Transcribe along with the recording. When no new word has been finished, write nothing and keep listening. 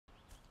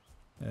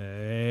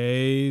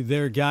Hey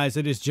there, guys.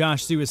 It is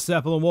Josh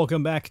Siwasepl, and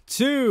welcome back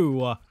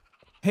to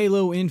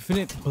Halo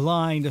Infinite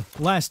Blind.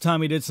 Last time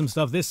we did some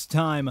stuff. This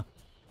time,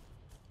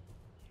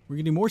 we're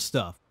gonna do more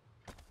stuff.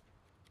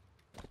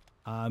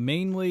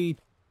 Mainly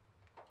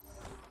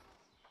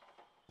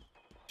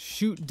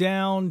shoot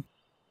down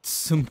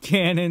some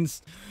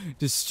cannons,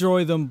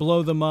 destroy them,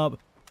 blow them up,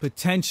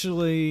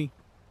 potentially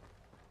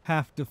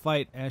have to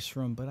fight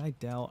Eshram, but I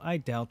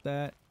doubt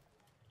that.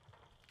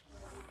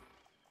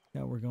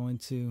 Yeah, we're going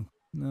to.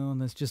 No,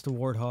 that's just a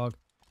warthog.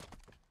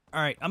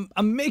 All right,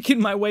 I'm making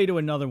my way to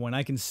another one.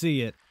 I can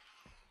see it.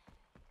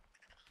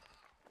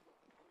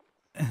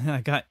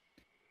 I got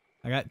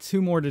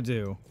two more to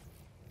do.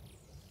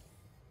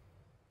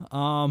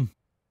 I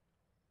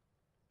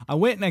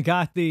went and I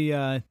got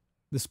the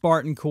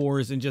Spartan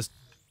cores and just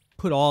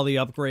put all the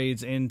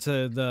upgrades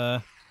into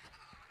the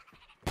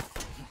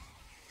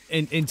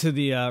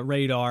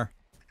radar.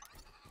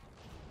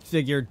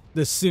 Figured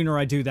the sooner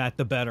I do that,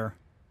 the better.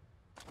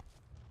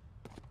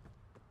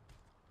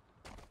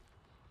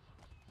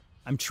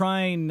 I'm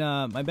trying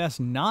my best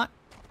not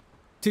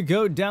to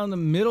go down the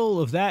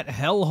middle of that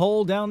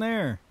hellhole down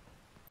there.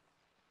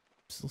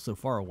 Still so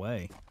far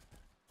away.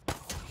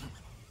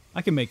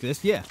 I can make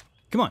this, yeah.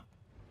 Come on.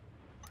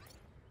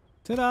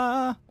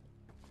 Ta-da!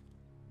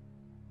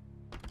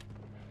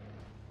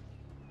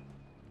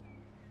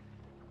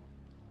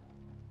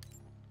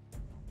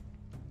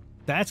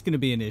 That's going to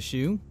be an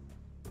issue.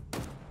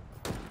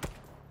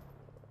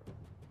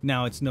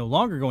 Now it's no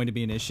longer going to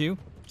be an issue,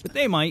 but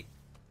they might.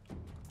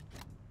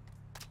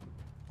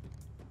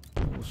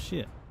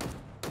 Shit.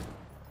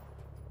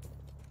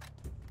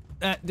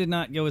 That did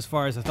not go as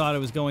far as I thought it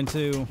was going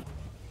to.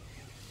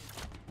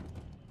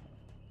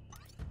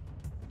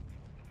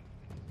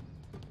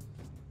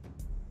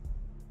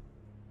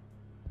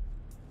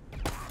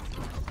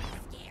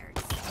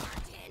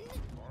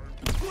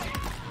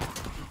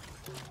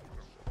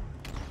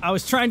 I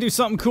was trying to do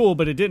something cool,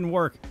 but it didn't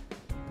work.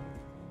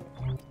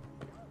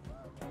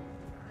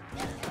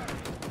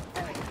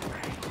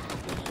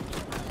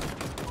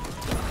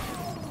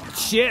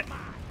 Shit.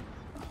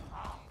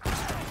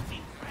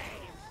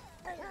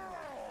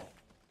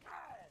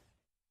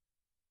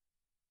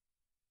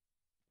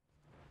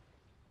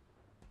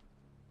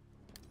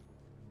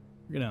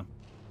 We're gonna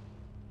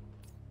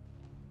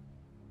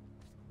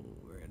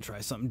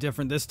try something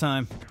different this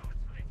time.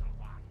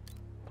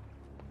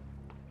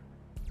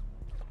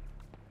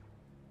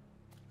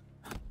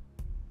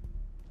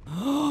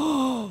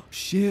 Oh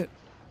shit.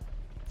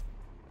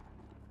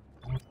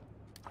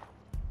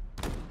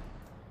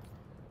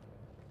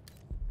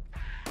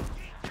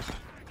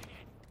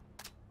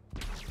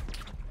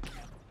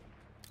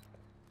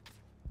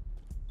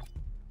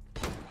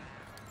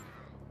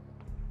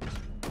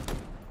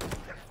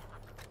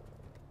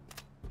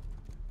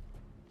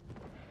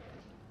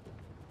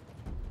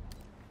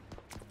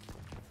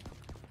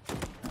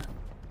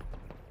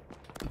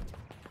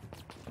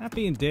 Not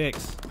being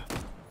dicks.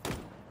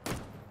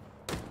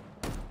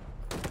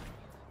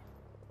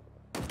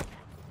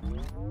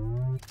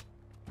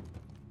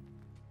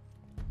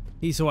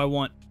 He's who I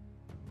want.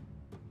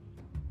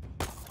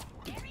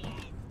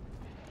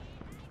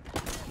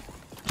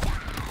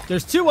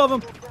 There's two of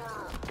them.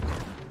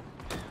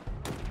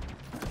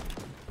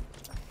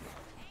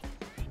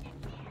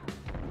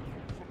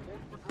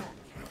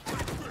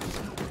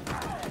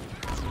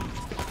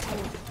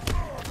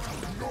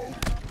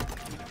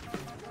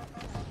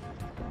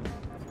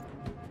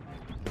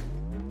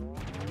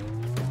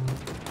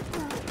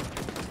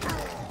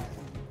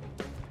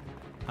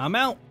 I'm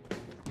out.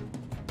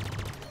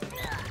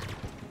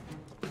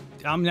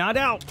 I'm not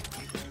out.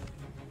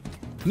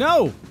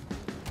 No.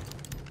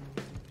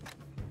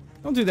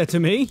 Don't do that to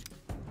me.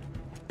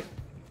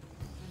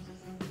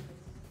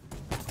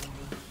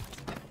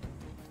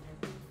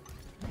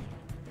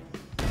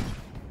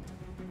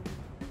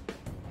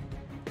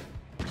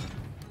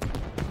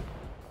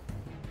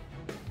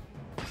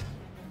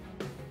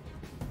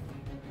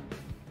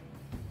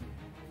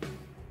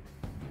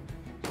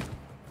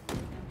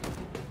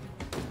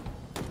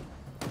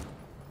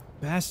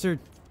 Bastard.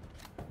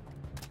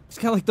 It's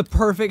got like the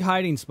perfect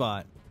hiding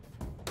spot.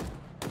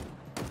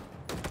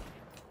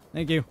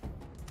 Thank you.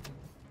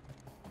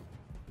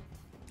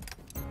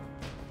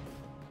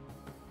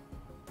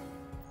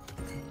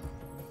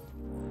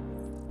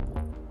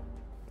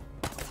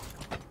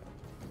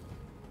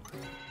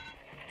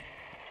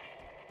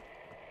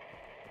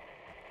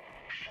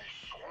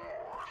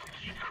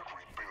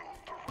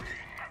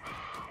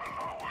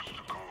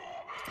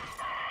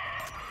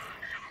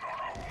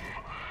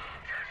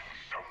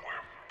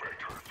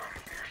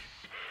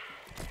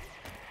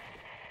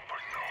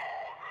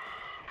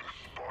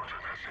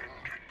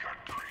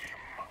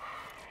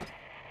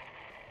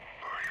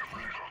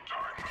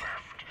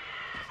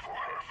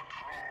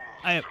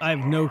 I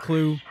have no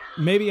clue.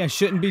 Maybe I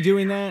shouldn't be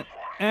doing that.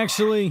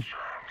 Actually,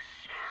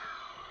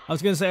 I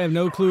was gonna say I have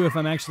no clue if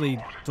I'm actually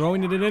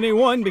throwing it at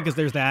anyone, because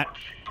there's that.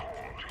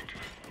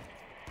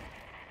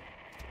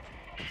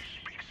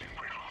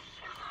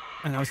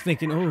 And I was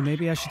thinking, oh,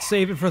 maybe I should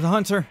save it for the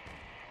hunter.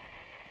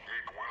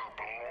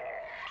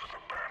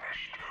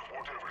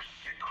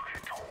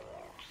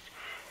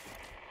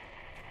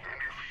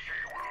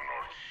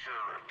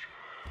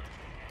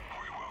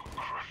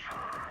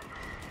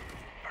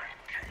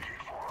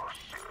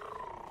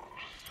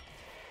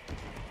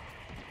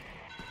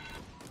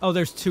 Oh,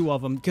 there's two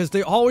of them, because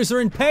they always are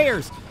in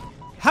pairs.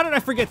 How did I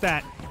forget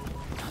that?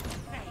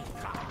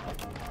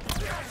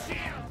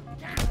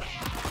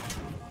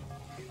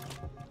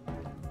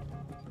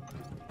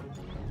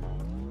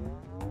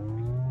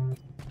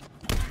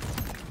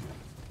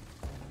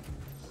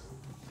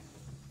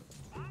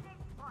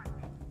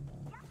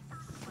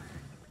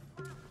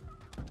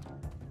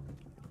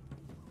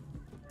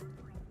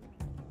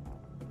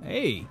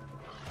 Hey.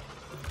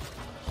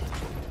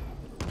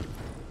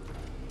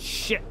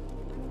 Shit.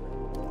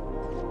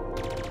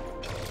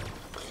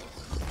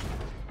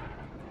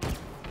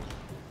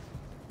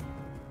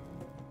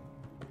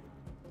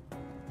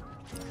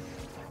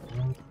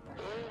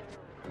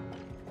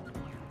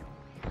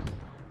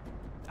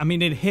 I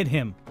mean, it hit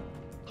him.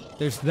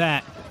 There's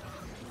that.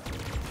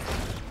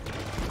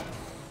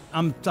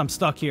 I'm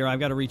stuck here. I've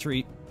got to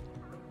retreat.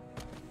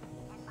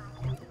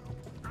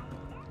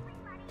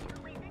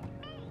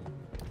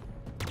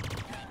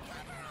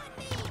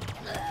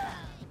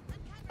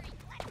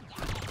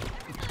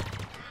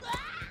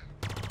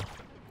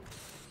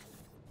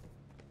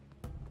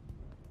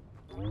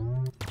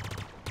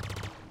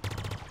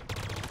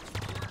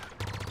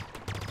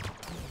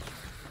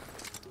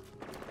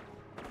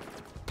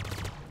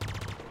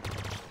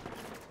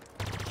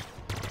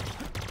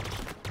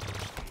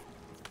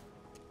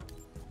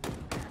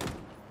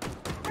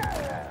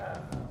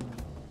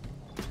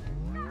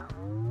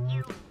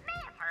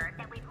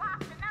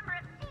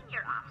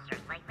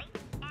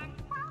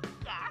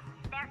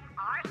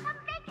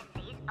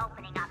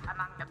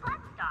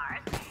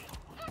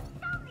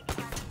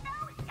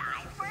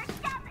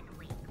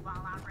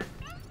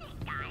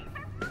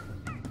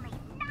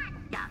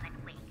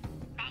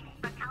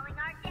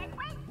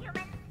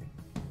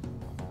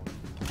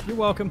 You're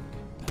welcome.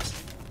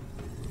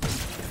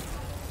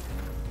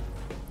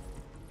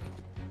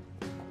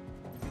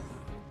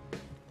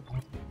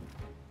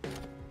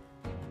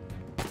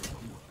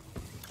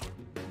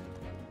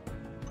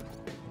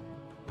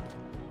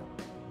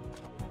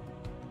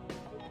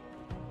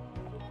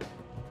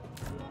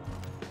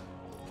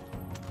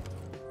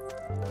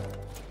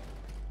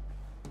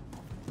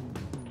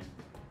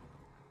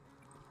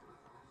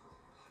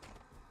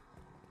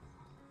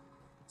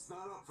 It's not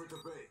up for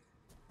debate.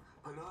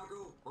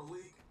 Panago,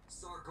 Malik,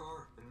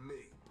 Sarkar, and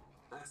me.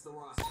 That's the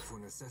roster. For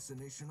an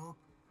assassination op?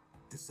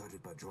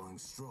 Decided by drawing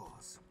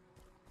straws.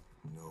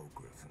 No,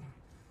 Griffin.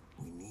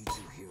 We need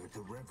you here at the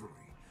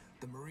Reverie.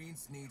 The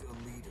Marines need a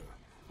leader.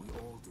 We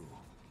all do.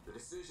 The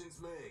decision's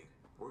made.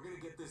 We're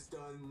gonna get this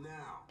done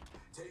now.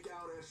 Take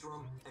out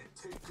Eshram and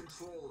take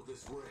control of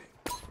this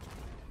ring.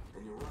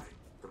 And you're right,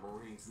 the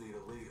Marines need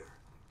a leader.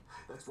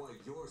 That's why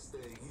you're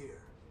staying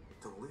here,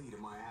 to lead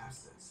in my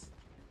absence.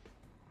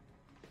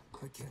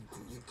 I can't do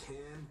You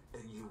can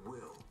and you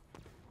will.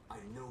 I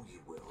know you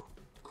will.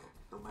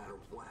 No matter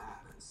what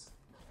happens.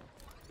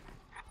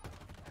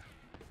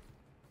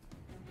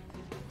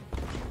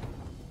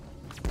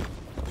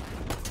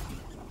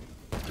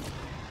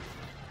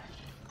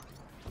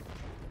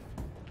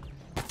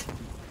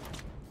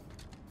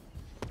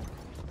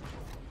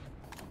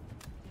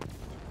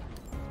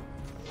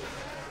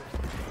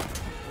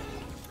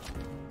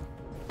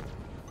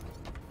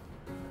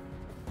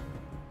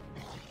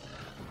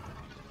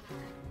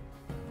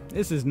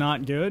 This is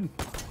not good.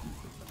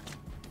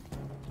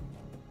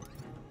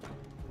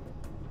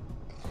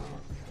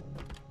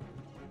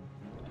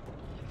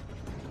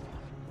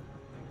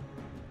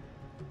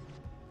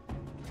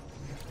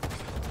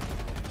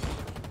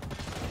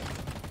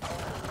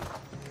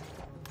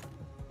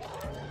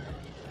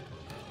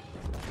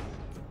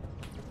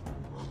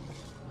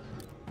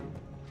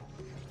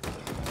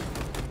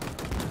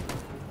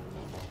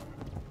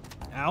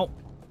 Ow.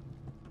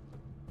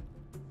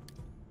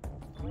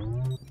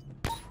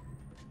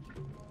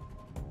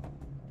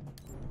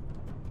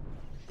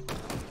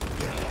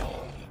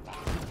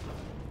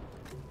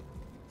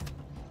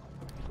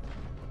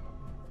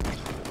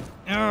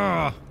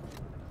 Ugh.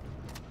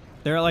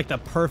 They're at like the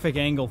perfect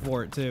angle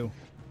for it too.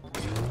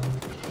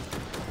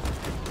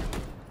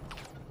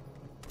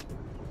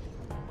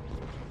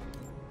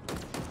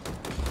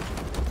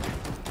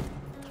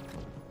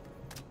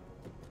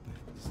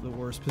 This is the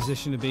worst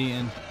position to be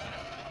in.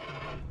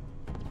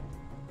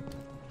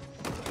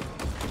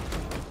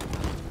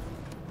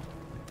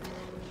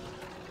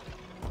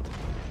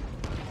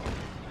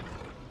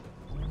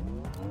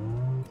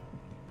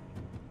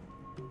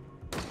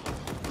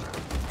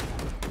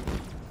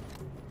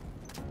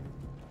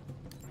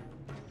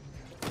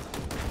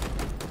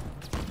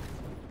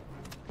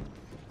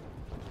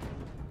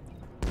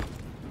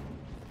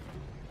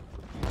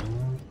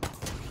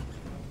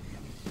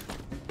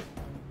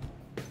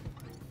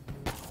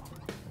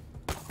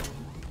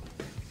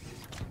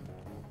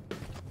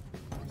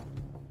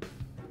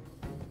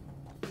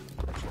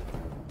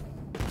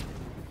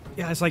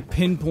 Yeah, it's like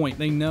pinpoint.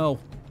 They know.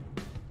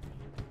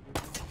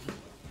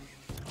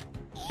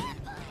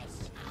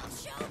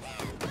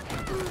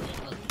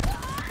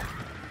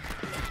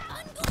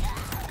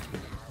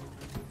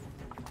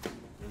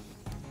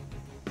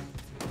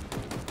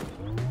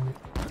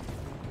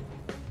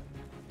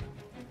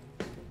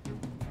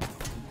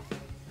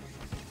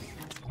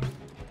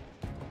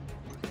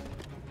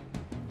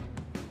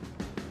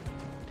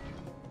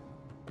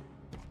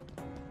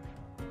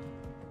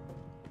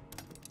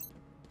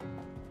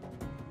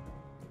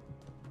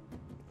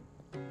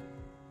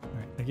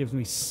 That gives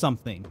me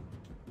something.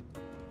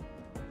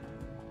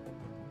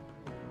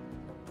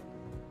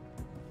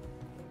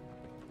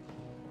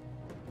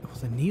 Will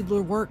the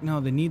needler work?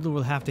 No, the needler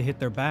will have to hit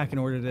their back in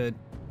order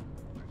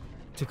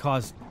to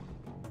cause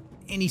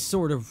any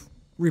sort of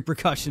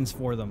repercussions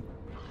for them.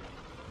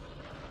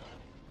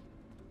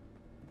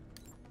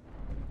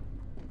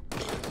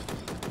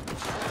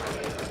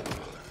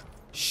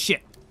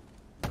 Shit.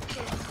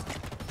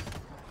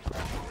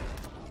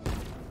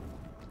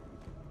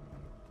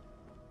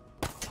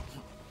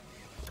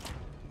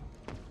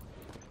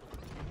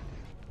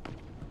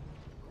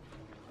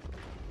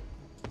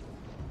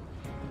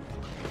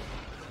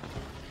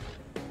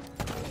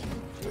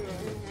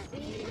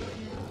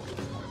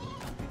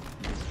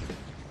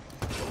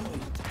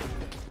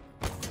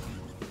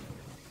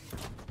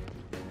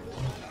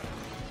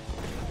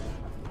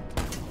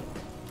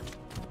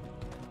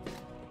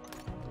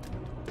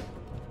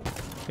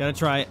 Gotta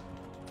try it.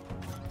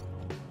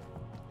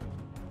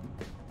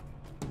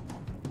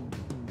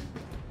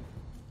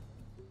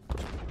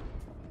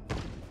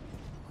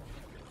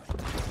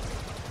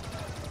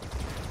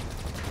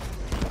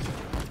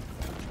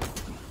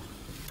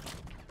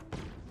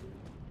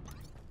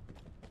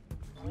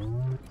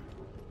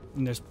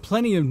 And there's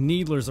plenty of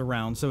needlers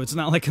around, so it's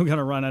not like I'm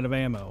gonna run out of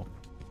ammo.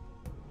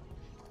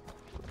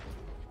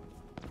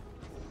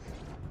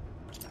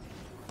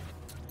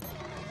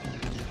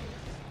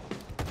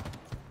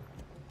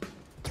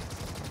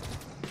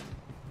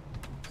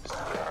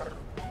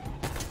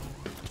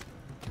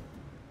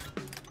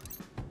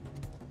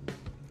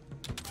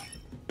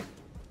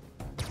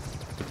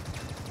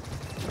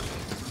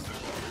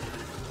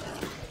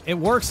 It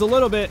works a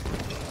little bit.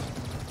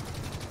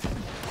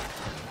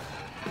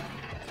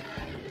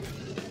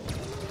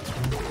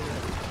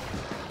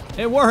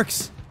 It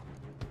works.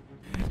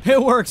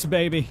 It works,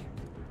 baby.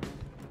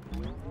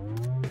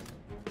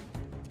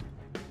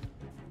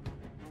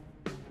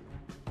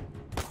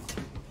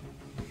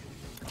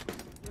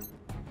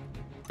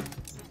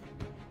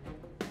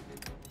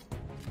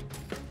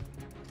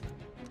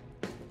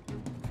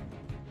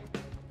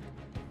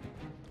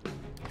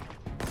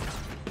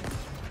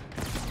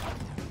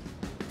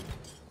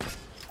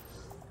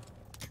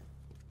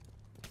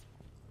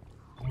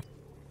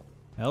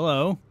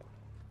 Hello.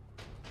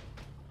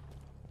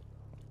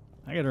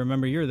 I gotta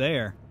remember you're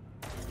there.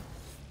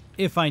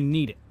 If I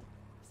need it.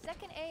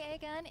 Second AA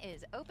gun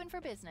is open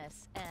for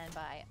business. And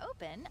by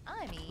open,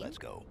 I mean... Let's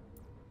go.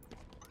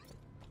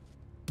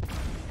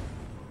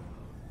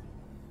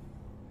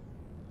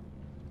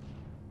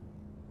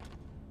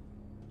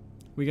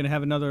 We gonna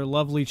have another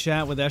lovely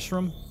chat with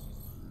Eshram?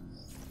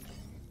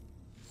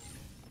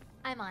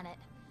 I'm on it.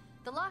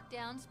 The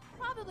lockdown's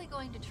probably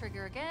going to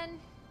trigger again.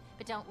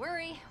 But don't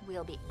worry,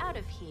 we'll be out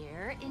of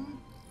here in...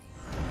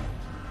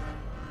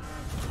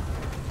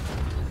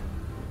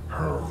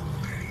 How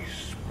many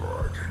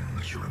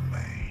Spartans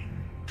remain?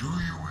 Do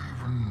you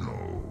even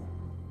know?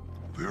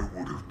 There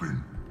would have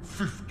been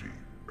 50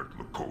 at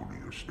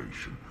Laconia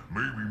Station,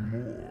 maybe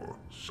more.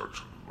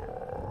 Such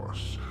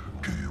loss.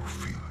 Do you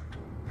feel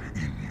it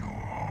in your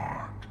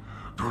heart?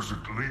 Does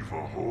it leave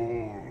a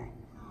hole?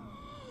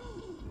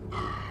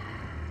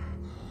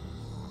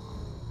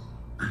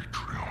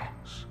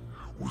 Atriox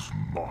was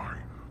my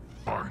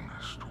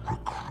finest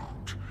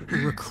recruit.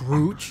 He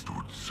Recruit?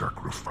 understood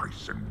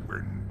sacrifice, and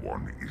when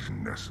one is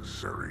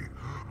necessary,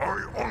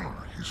 I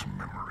honor his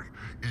memory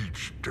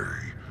each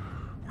day.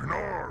 When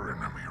our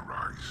enemy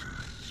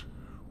rises,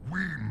 we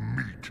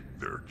meet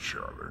their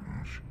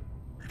challenge.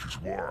 It is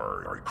why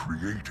I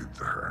created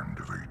the Hand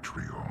of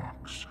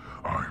Atriox.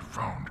 I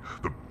found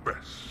the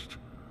best,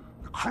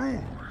 the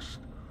cruelest,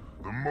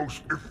 the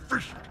most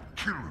efficient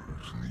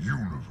killers in the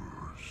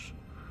universe,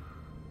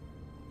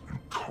 and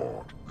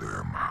taught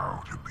them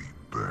how to be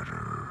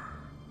better.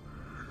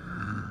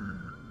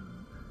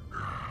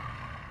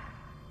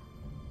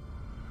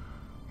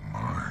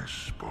 My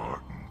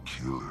Spartan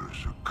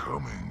killers are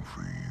coming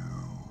for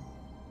you.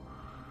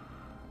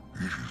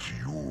 It is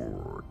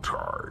your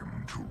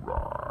time to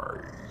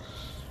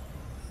rise.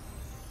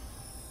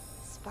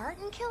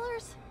 Spartan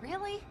killers?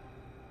 Really?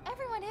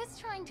 Everyone is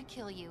trying to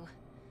kill you.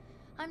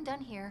 I'm done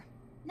here.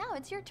 Now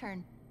it's your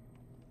turn.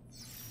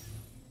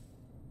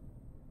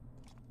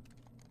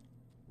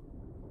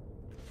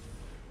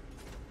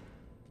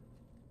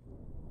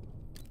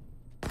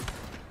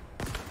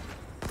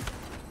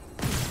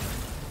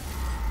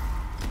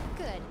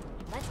 Good.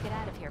 Let's get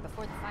out of here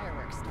before the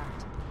fireworks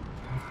start.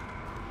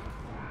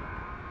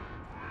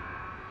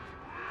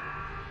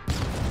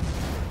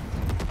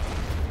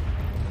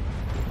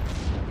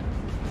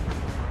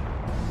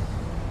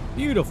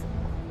 Beautiful.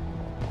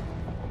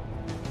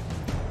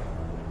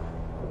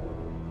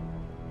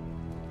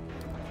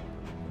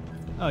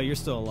 Oh, you're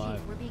still alive.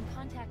 Chief, we're being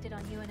contacted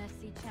on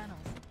UNSC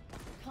channels.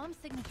 Tom's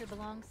signature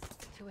belongs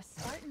to a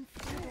Spartan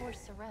Theodore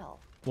Sorel.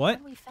 What?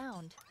 One we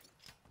found.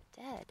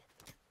 Dead.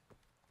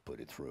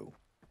 Put it through.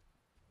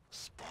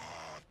 Spartan.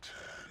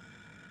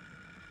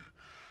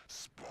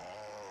 Spartan.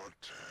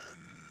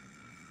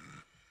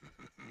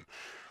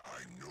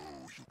 I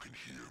know you can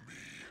hear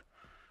me.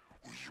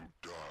 Will you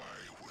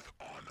die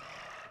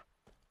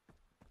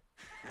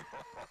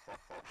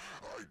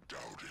I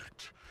doubt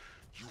it.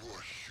 You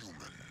are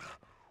human.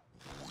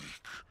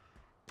 Weak.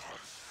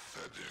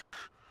 Pathetic.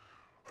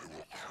 I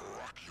will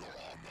crack your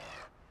armor.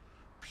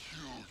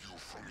 Peel you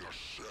from your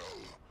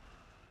shell.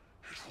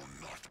 It will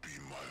not be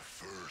my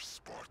first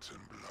Spartan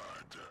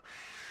blood,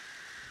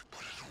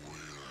 but it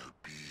will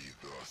be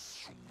the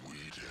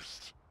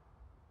sweetest.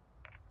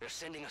 They're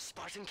sending a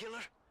Spartan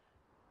killer?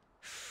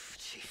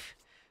 Chief,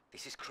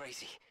 this is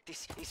crazy.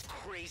 This is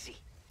crazy.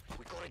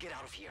 We gotta get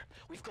out of here.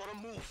 We've gotta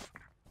move.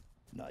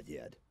 Not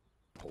yet.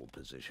 Hold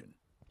position.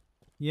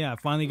 Yeah, I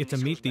finally get to When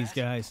this meet goes these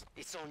bad, guys.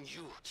 It's on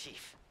you,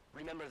 Chief.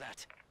 Remember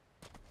that.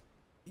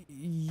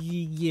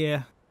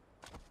 Yeah.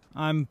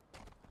 I'm...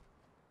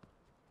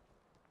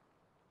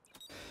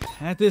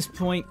 At this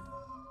point,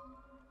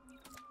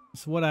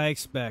 it's what I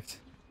expect.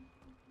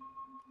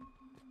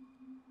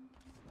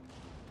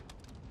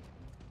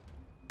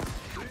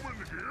 Human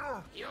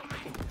here?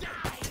 Human,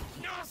 die!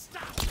 No,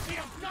 stop!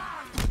 We're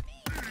gone!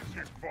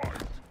 Easy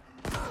fight.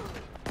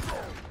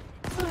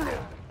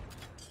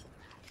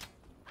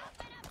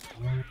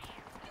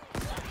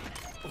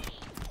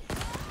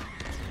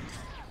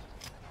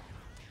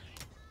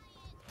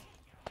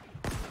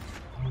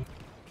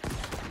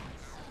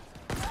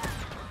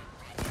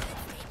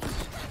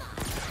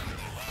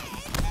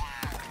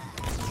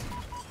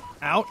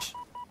 Ouch.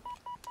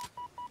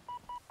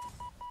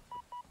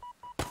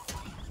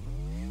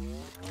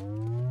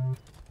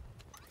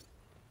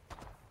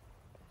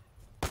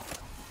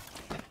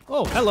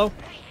 Oh, hello.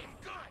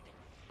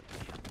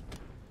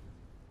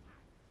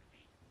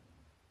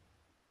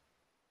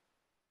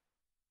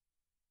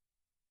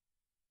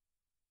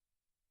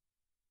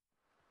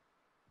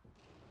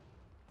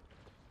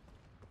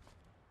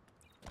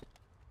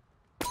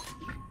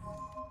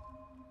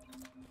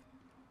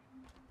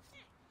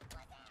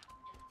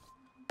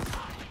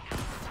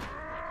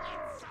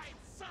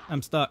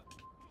 I'm stuck.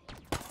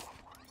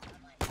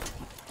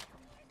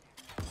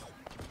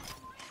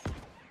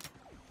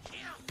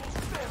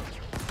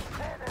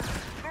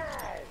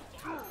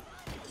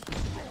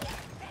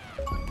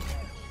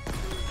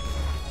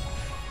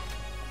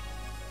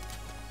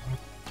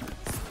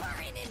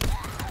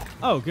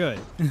 Oh, good.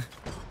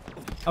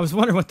 I was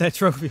wondering what that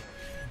trophy...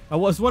 I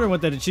was wondering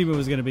what that achievement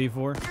was going to be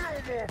for.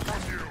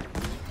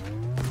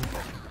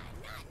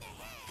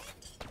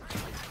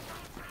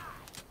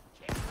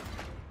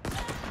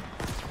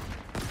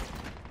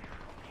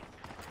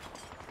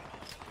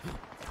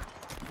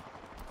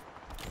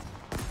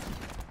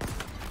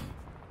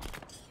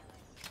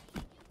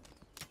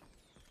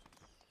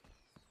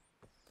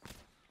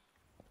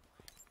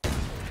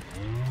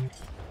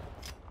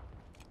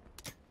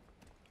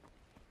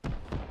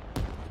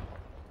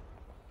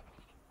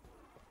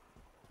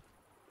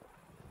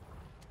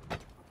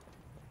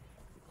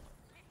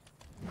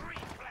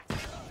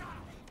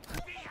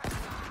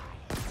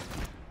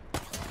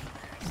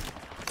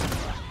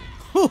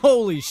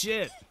 Holy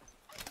shit!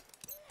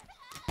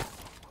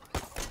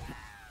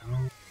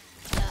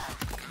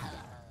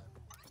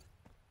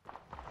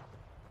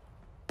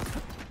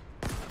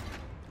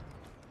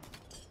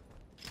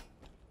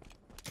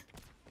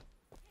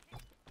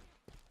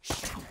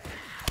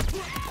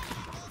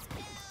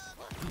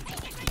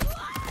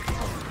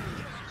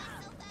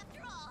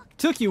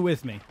 Took you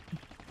with me.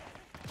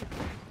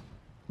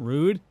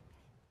 Rude.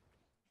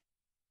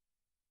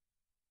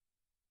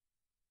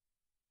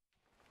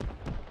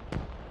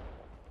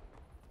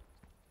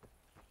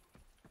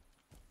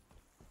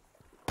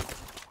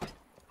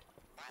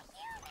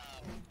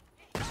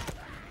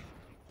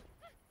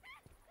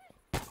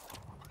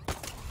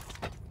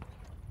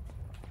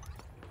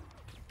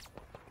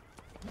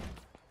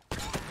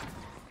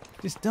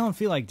 Just don't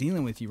feel like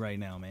dealing with you right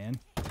now, man.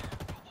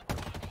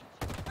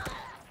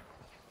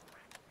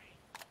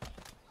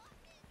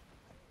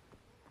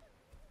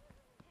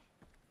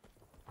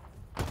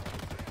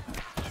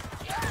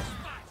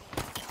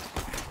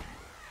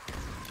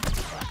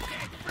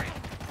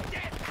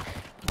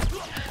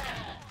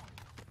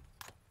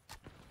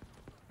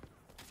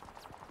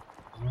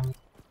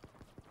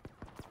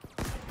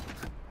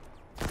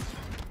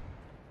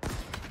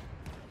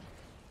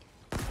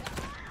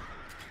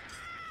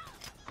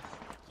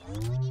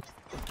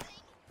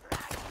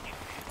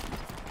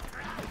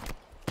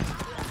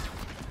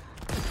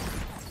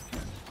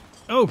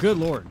 Oh, good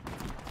lord.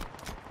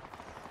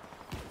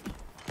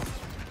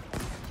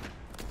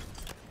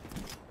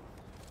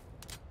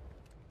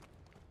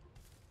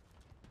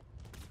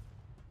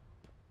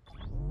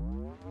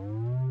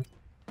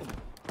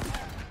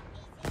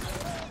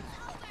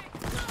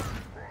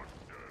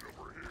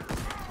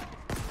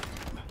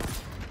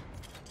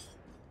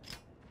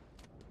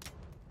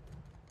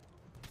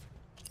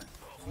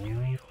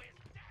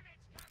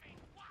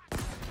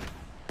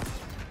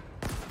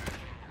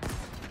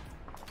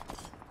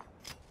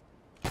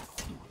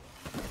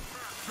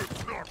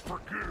 Not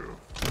forgive.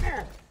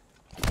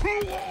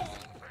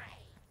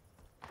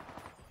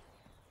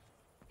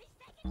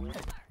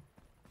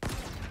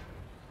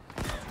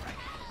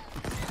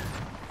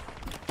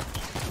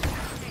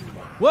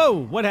 Whoa,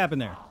 what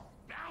happened there?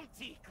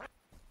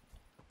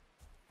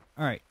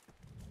 All right.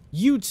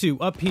 You two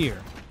up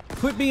here.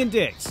 Quit being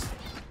dicks.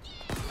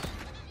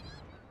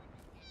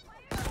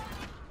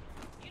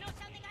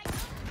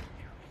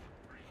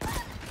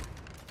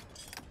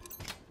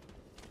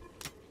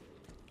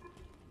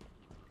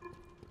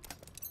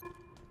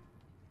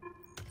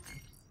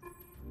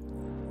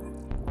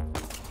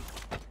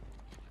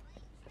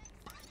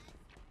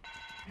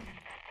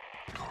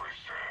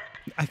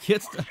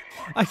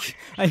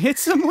 I hit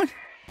someone?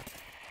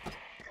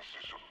 This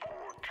is a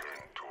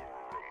portent or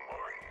a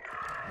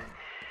reminder.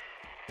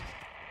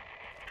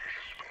 It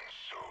has been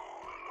so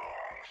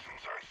long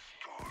since I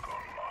stood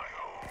on my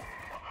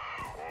home,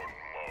 on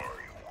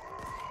my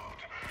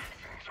world,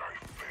 since I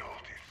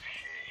felt its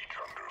heat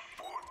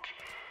underfoot.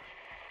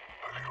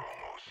 I could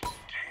almost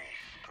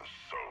taste the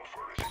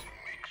sulfur as it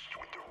mixed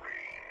with the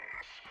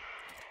rains.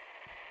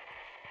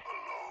 A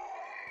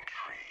lone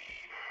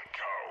tree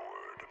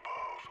towered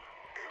above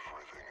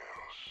everything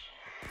else.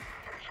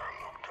 As I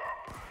looked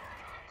up,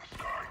 the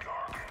sky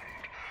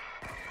darkened,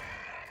 and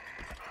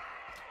then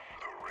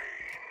the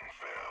rain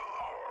fell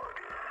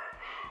harder.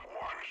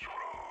 Waters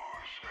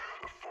rose.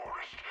 The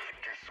forest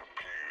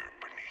disappeared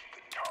beneath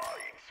the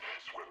tides,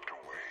 swept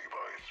away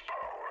by its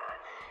power.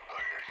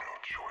 I had no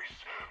choice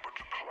but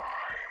to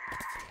climb.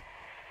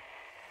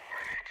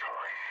 Many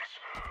times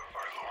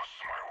I lost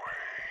my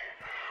way.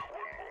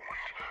 One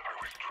moment I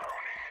was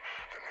drowning,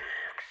 the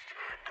next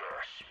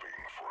gasping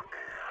for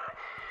air.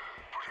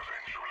 But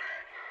eventually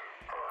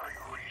I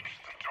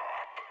reached the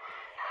top.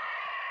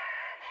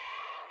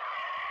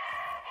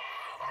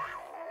 I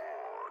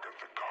roared at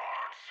the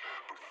gods,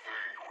 but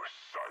they were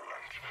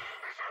silent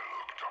as I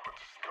looked up at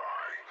the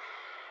sky.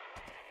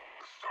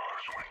 The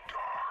stars went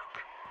dark,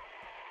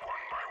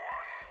 one by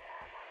one,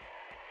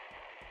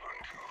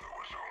 until there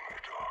was only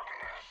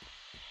darkness.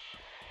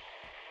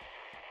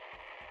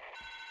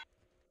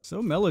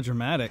 So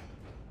melodramatic.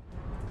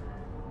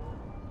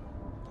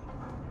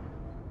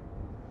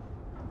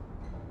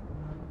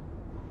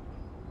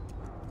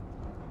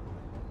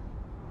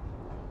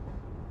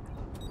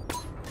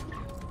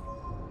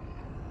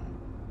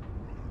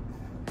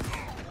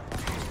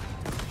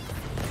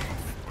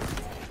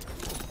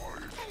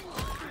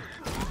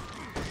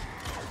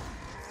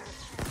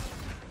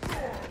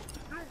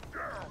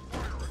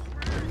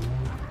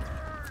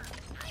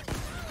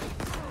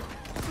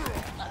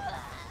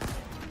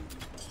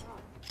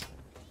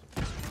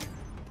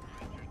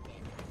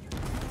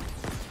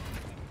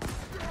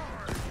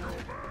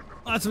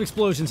 Lots of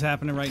explosions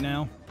happening right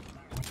now.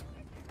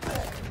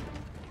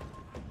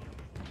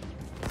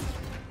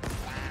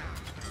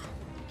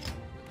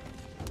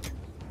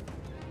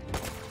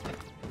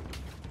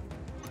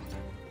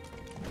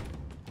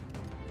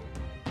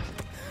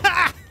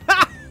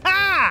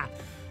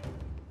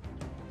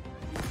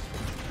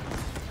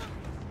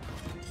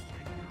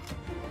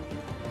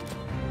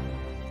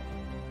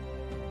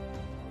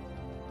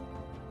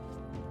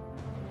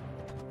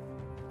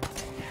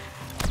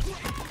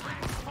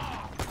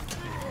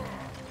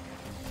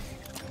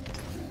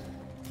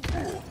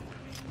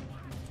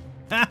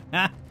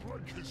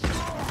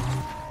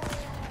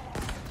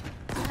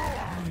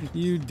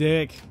 You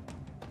dick.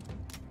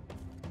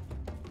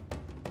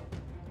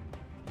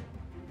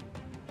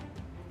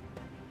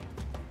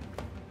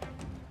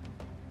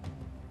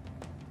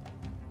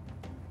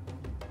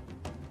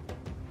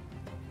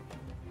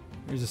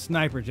 There's a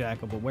sniper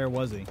jackal, but where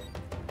was he?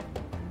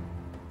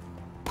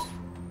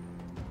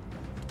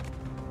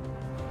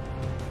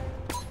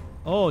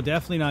 Oh,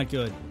 definitely not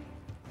good.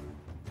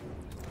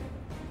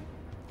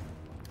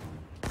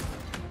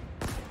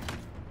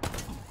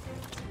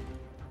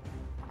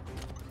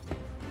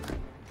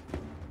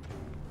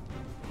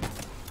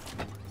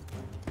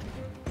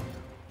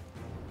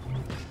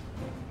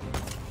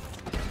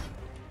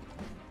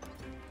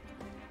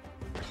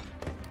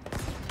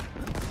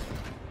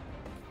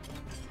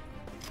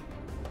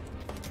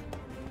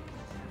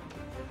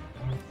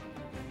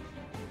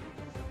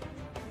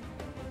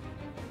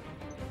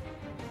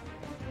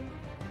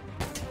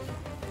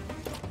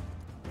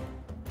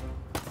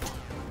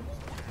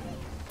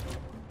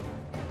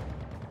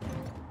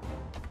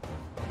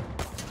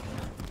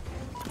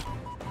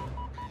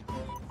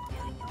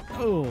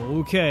 Oh,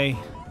 okay.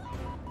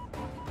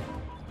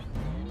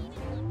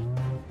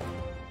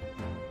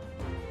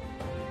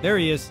 There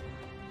he is.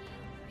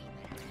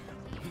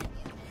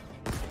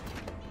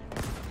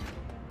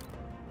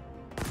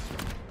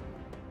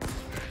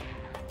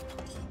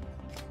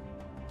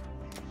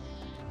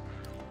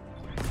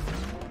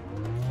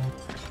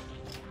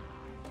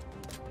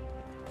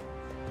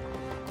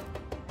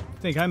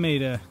 I think I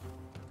made a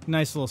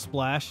nice little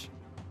splash.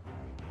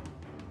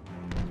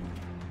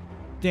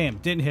 Damn,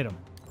 didn't hit him.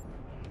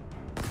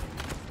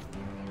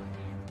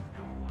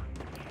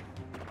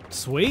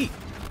 Sweet.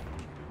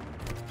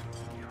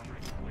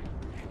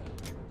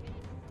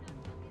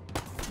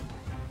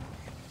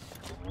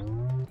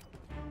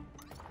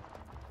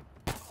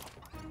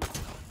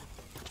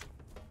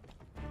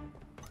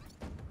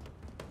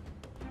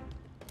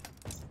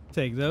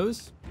 Take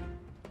those.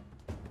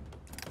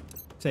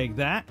 Take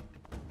that.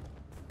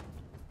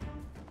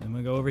 I'm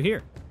gonna go over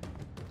here.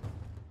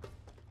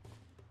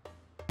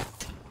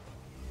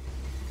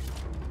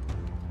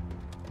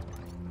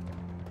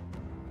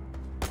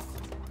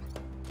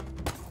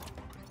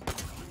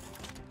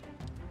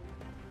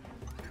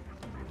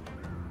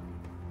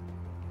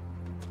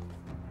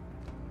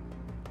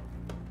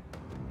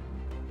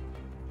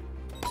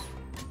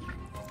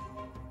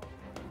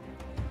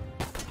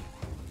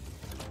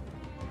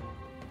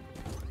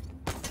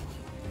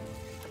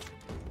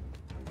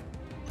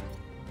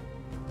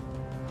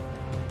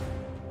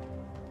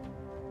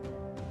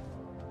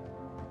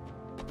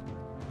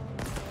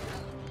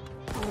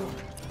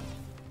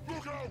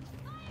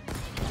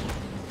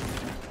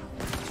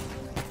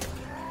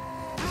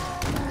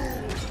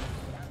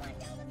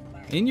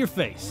 In your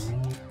face.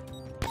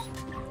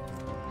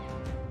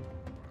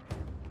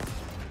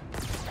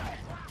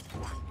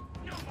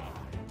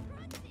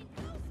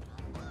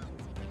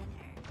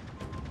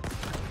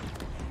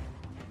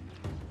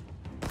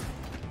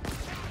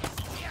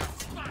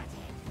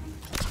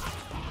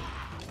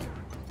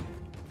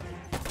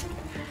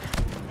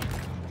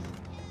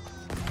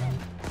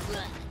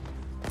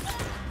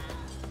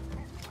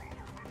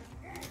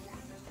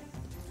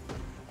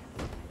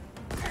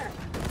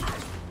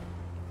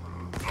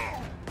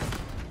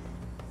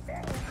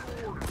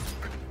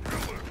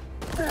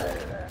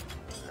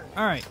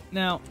 Alright,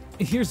 now,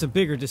 here's a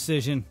bigger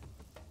decision.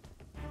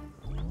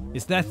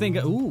 Is that thing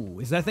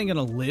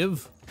gonna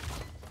live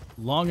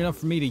long enough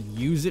for me to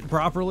use it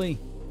properly?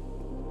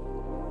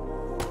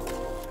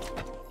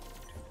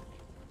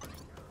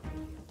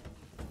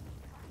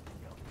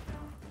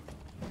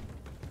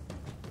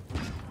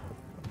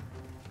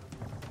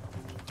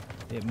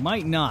 It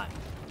might not.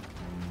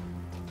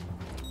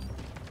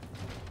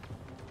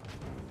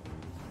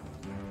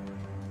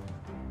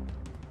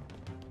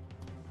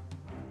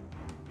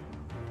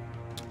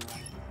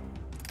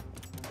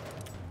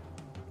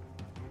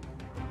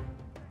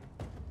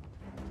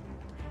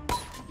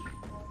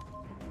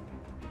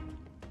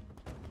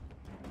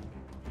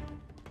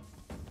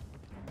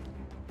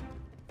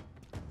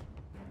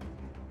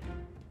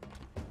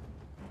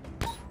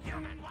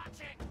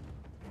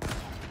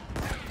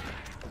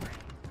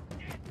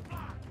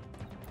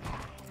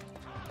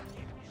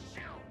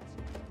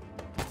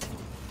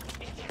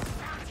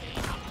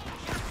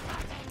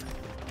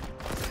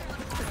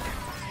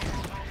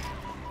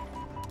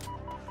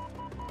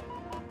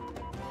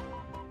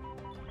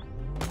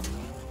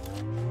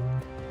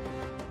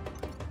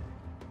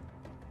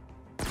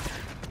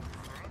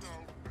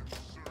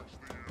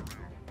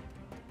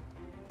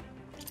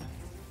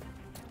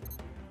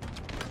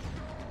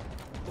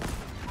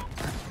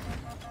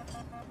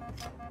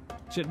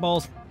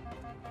 Shitballs.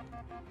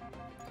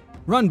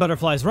 Run,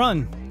 butterflies,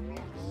 run!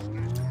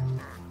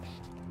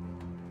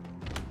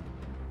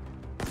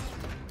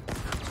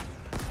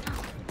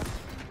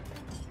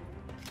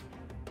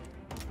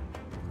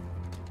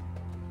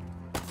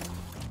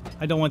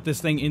 I don't want this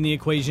thing in the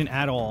equation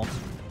at all.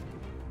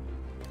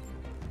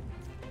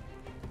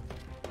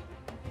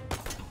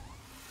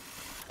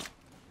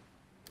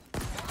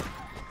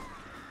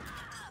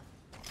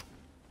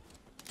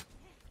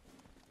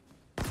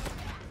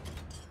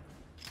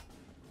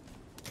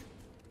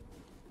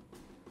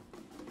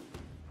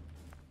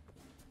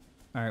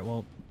 Alright,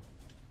 well,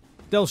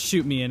 they'll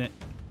shoot me in it,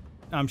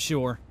 I'm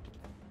sure.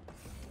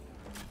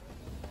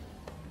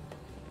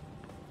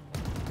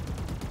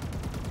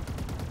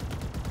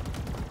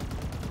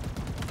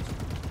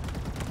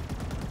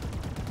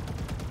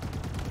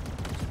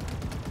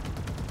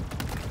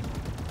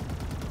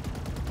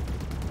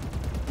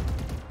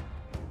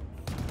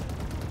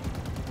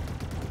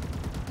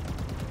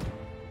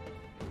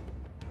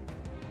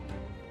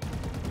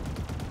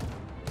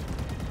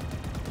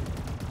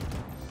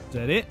 Is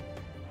that it?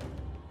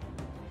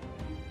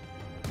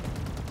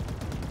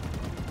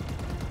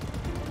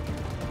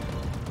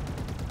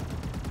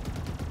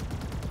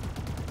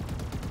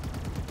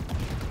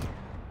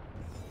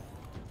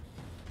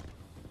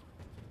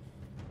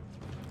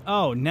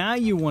 Oh, now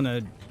you want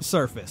to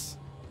surface.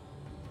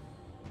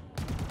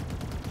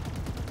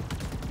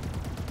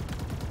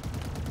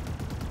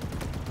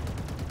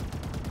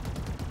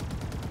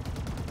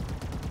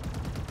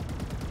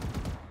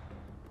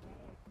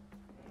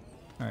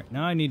 Alright,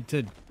 now I need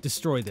to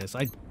destroy this.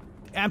 I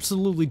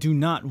absolutely do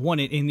not want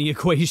it in the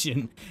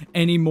equation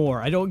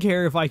anymore. I don't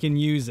care if I can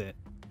use it.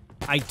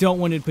 I don't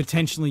want it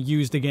potentially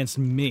used against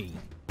me.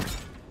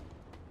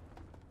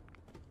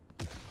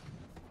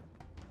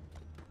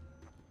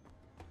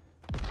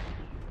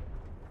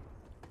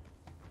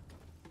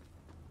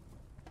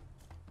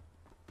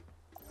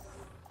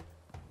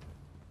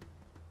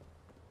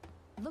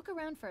 Look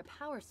around for a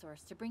power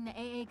source to bring the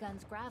AA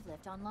gun's grav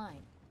lift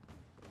online.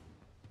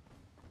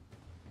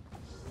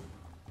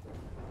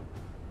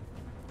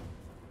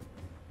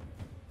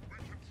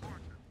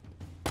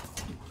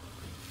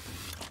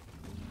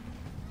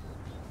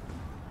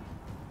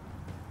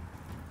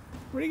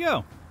 Where'd he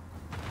go?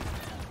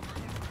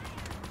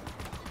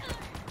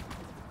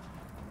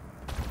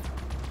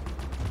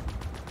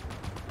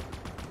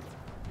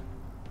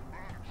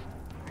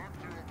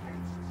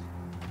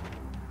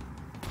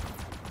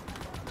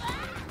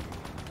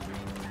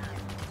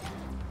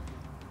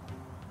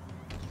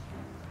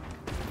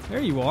 There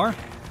you are.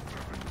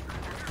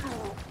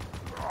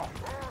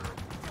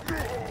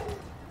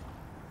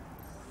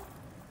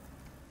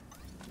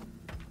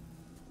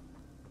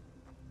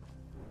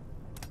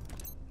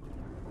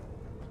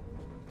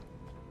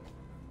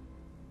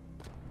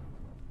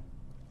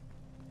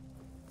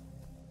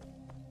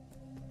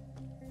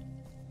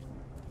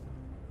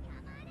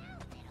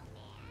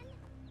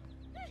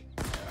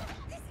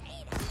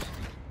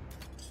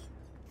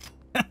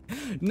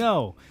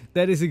 No,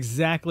 that is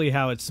exactly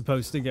how it's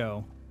supposed to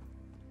go.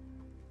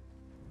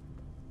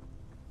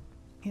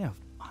 Yeah,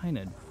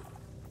 fine.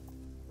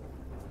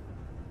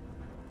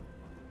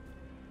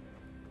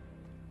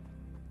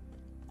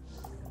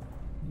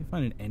 You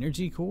find an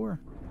energy core?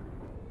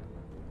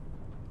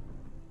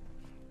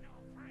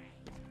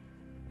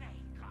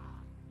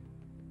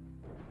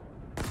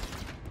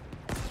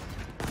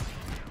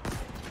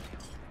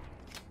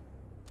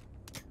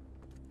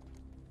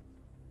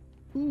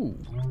 Ooh.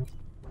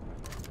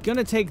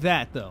 Gonna take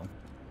that, though.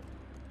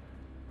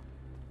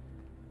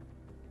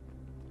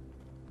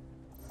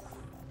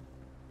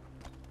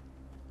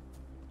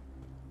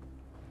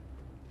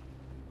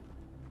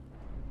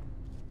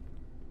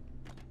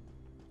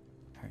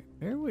 Alright,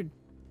 where would...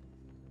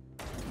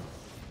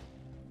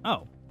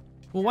 Oh.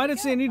 Well, why did it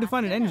say I need to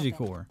find an energy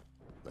core?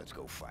 Let's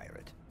go fire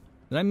it.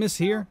 Did I miss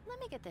here? Let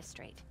me get this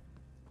straight.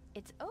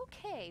 It's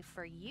okay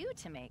for you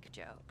to make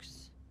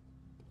jokes.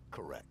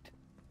 Correct.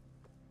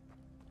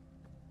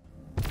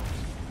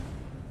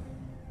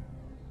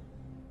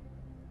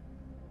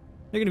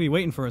 They're gonna be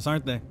waiting for us,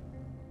 aren't they?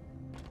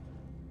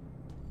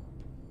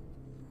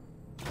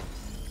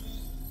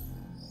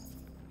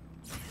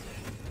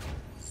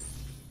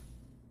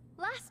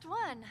 Last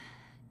one.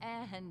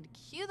 And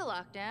cue the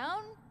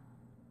lockdown.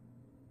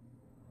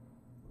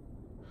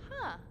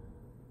 Huh.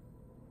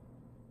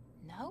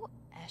 No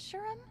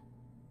Escherum?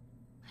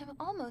 I'm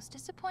almost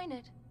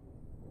disappointed.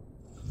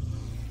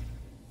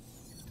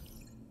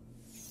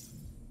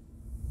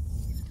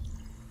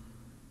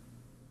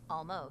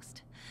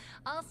 Almost.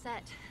 All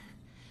set.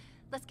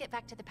 Let's get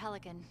back to the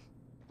Pelican.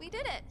 We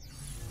did it!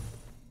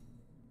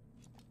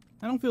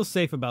 I don't feel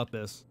safe about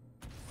this.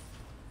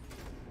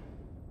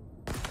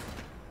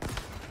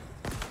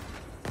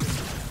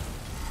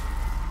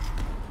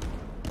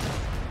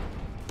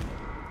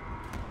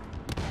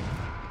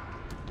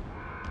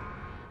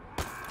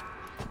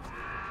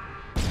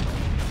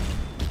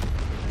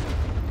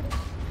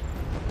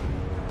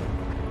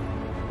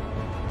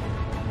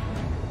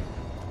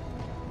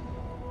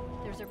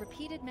 There's a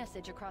repeated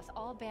message across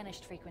all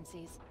banished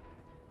frequencies.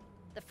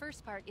 The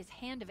first part is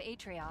Hand of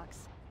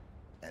Atriox.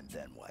 And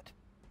then what?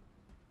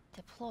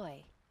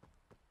 Deploy.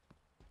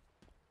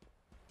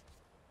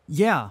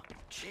 Yeah,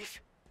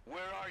 Chief,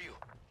 where are you?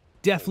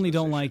 definitely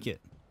don't like it.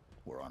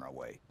 We're on our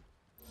way.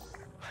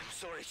 I'm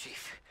sorry,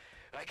 Chief.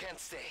 I can't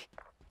stay.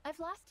 I've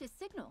lost his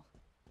signal.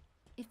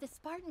 If the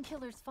Spartan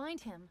killers find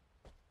him,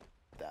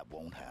 That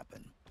won't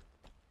happen.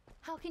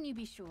 how can you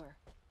be sure?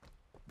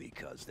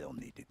 Because they'll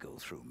need to go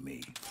through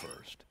me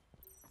first.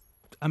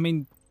 I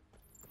mean,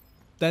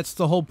 that's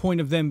the whole point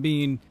of them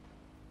being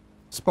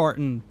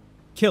Spartan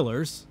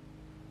killers.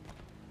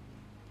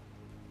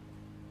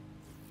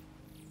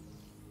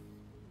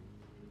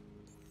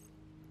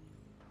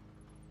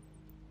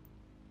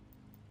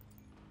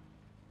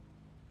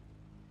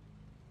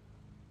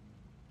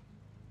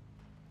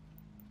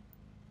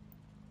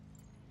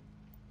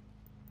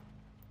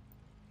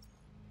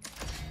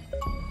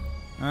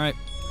 All right.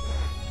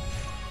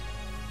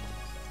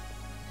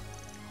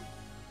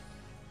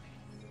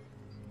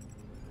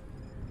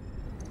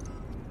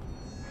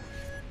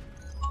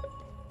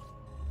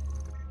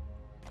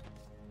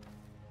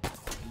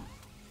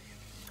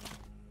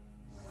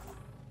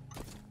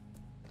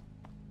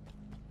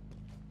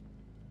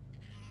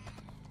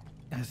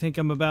 I think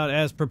I'm about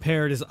as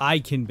prepared as I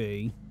can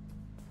be.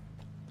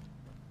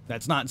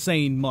 That's not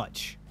saying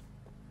much.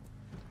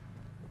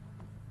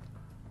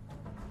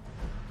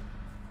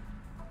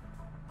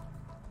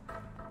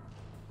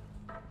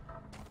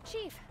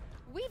 Chief,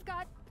 we've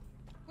got,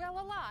 well,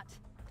 a lot.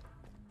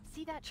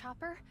 See that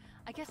chopper?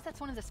 I guess that's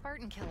one of the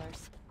Spartan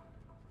killers.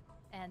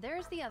 And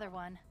there's the other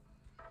one.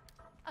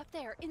 Up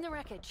there, in the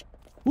wreckage.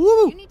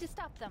 Woo! You need to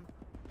stop them.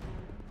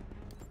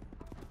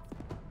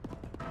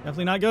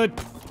 Definitely not good.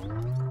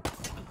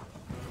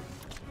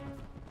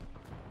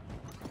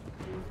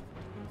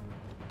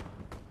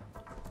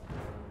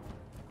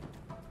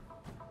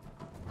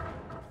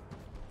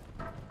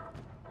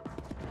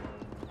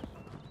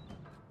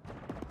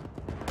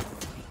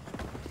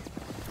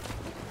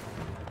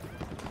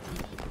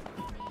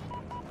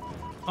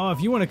 Oh,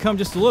 if you want to come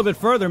just a little bit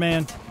further,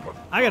 man,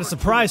 I got a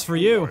surprise for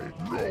you.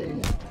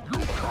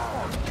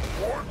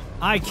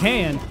 I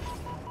can.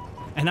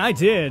 And I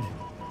did.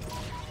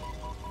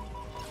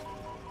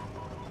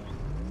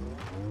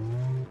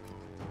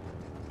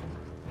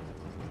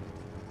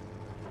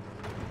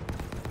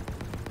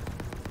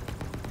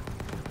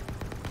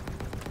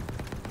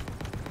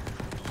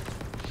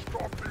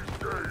 Stop these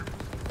games.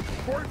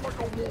 Fight like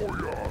a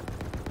warrior.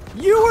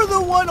 You were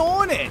the one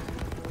on it.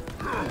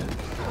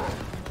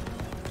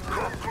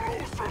 Come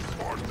closer,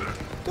 Spartan.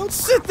 Don't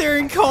sit there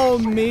and call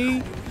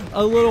me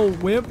a little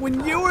wimp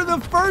when you were the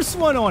first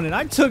one on it.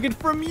 I took it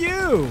from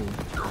you.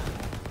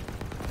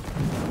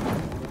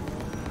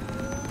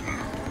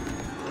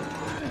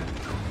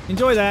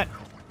 Enjoy that.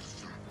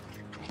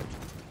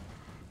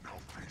 Now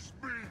face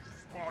me,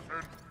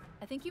 Spartan.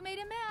 I think you made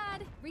him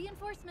mad.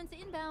 Reinforcements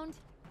inbound.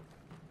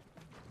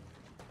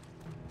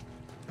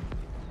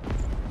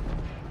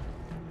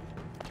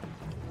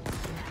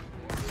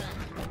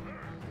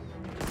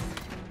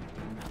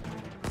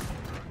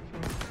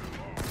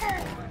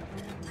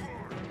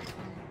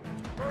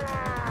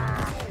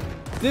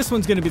 This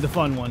one's gonna be the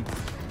fun one.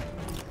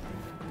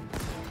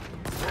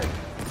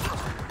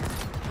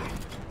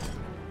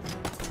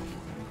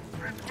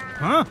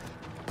 Huh?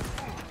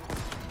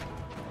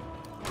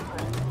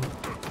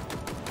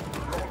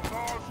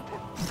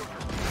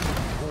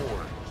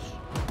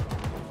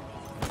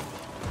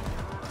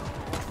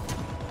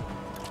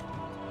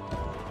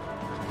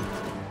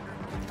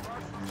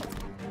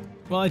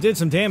 Well, I did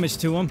some damage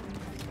to him.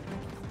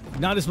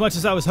 Not as much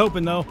as I was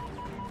hoping, though.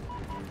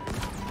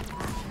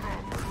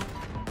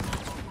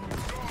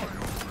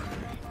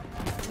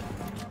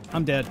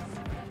 I'm dead.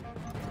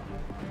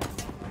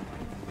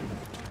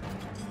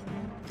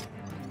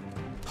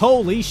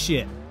 Holy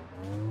shit.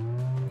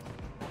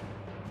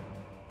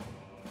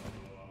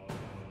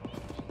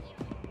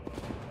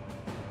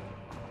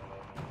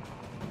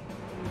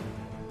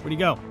 Where'd he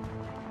go?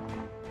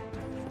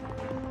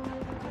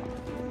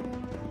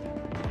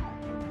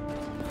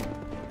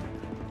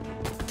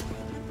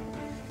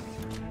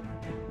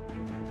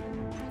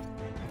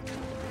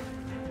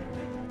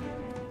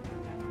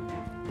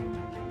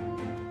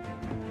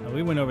 Oh,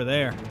 we went over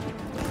there.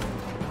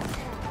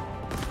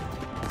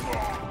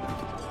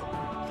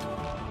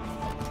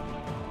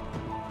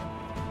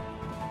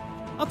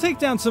 I'll take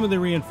down some of the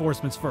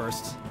reinforcements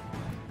first.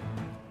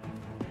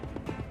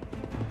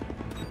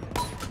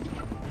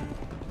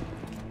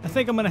 I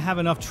think I'm gonna have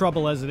enough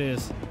trouble as it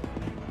is.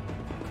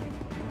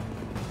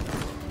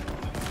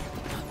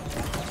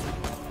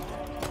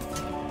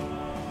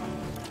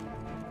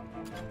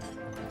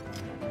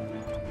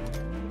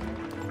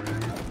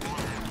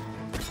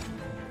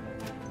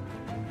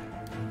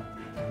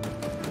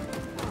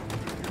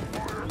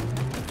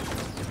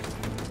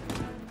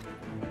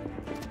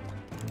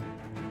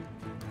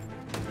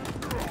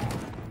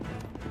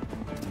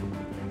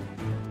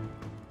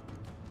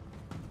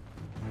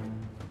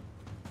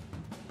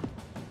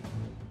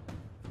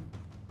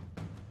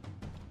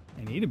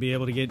 I need to be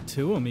able to get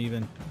to him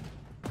even.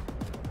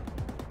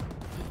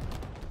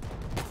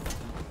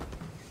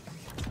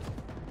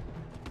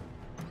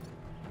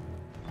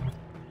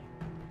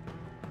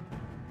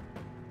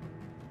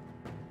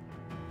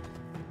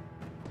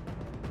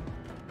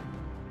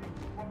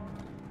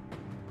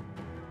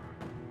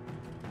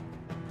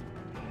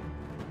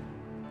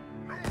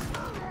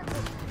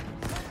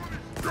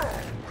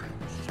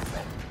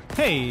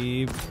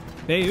 Hey,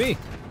 baby.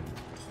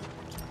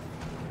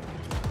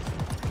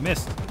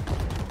 Missed.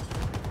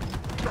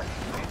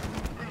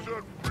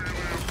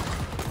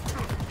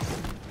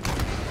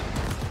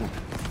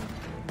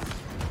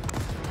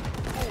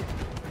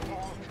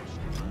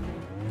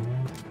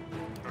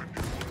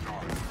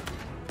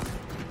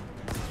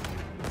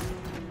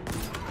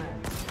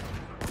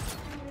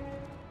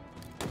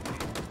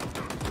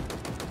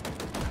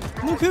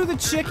 Look who the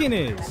chicken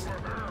is.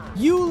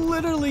 You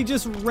literally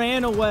just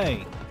ran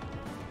away.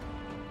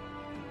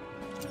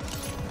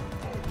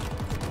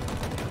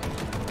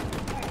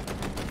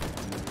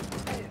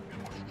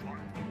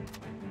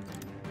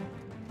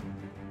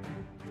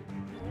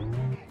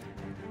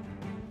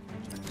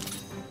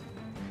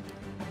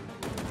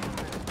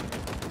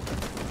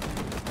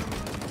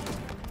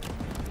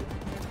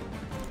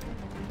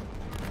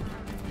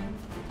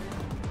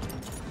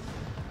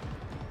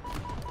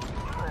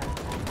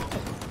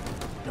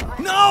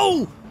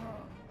 No!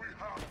 We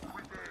have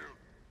prevailed.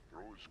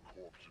 Throw his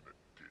corpse in a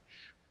ditch.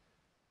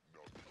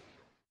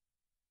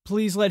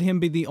 Please let him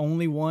be the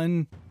only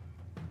one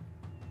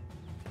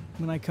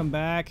when I come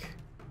back.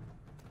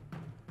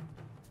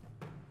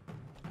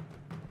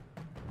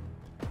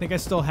 I think I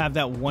still have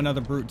that one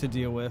other brute to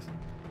deal with.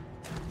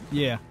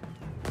 Yeah.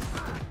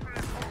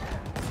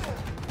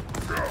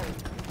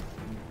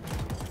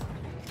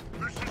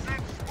 This is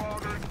it,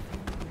 Spartan.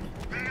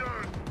 The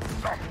end.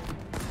 Bring in.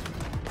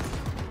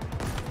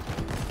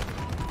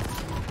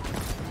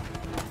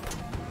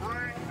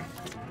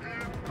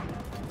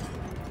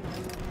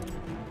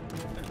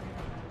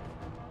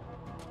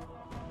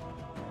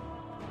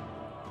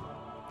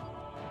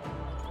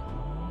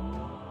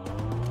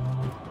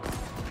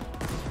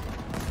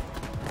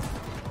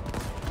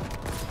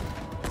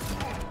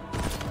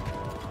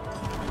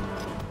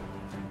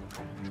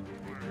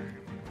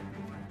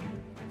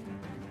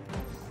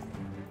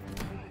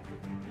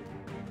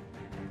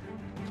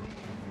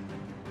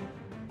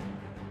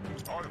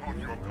 I hunt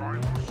your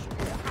kind for sport.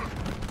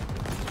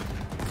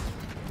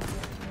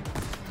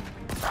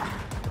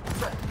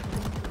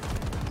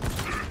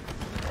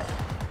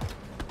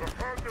 The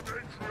hand of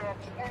Atriox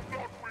will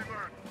not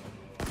relent.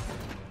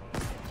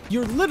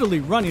 You're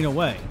literally running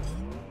away.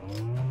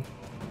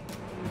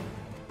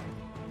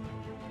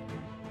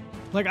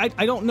 Like,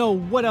 I don't know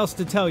what else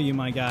to tell you,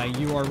 my guy.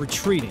 You are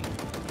retreating.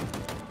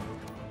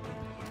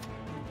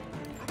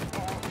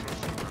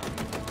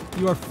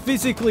 You are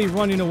physically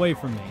running away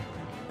from me.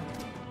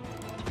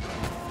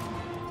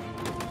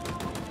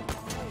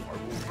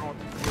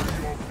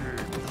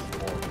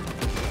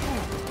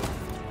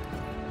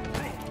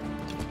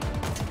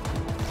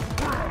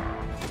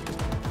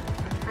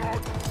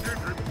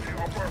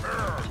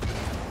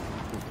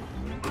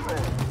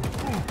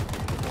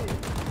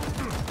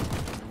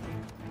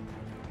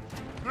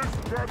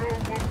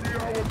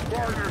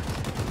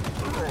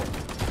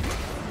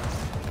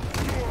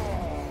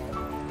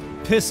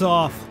 Piss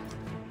off.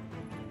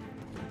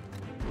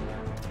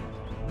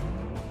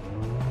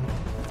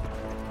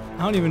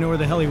 I don't even know where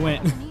the hell he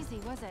went. Wasn't easy,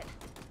 was it?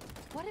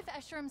 What if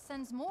Escharum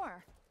sends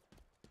more?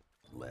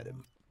 Let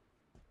him.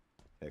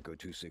 Echo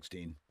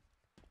 216.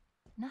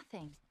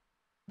 Nothing.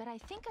 But I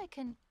think I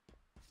can...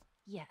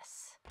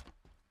 Yes.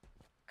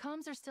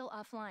 Comms are still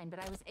offline, but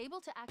I was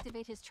able to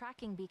activate his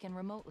tracking beacon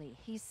remotely.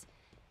 He's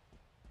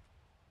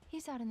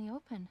out in the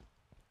open.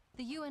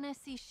 The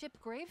UNSC ship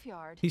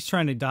graveyard. He's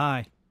trying to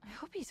die. I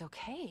hope he's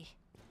okay.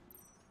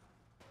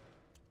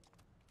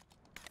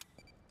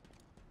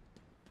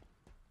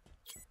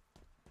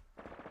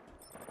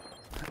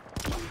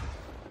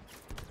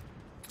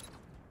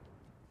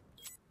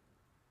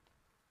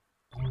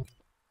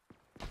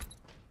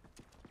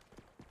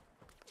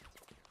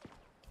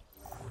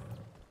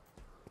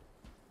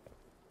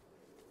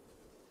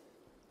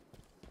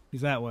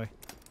 He's that way.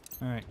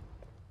 All right.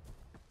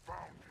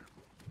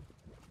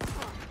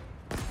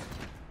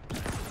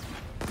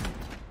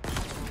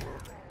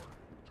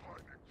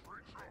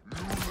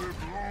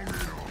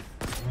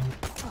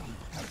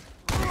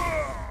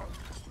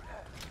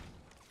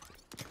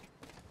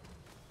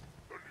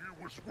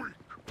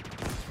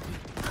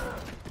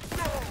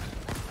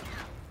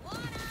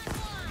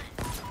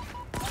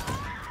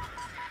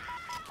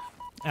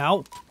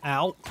 Ow.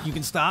 Ow. You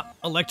can stop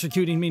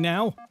electrocuting me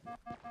now.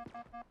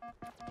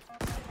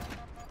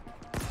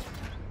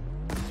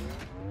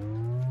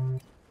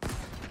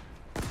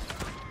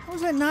 How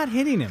is that not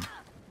hitting him?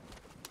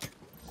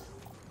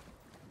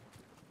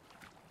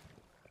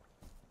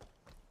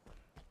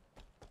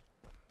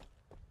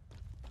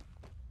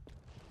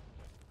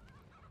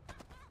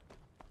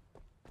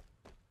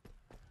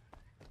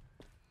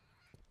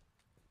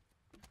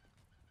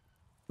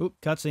 Oop,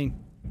 cutscene.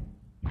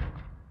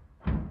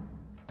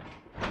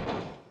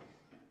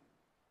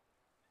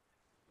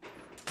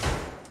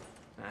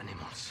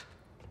 Animals.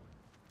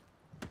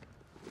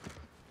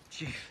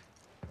 Chief,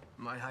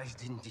 my eyes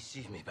didn't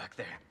deceive me back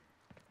there.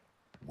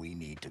 We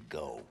need to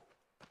go.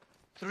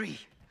 3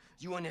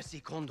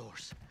 UNSC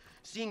condors.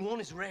 Seeing one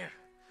is rare.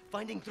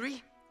 Finding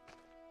 3?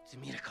 It's a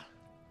miracle.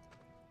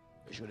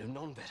 I should have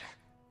known better.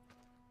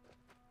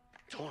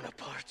 Torn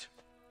apart.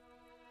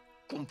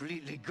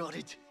 Completely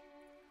gutted.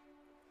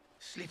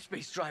 Sleep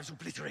space drives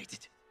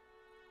obliterated.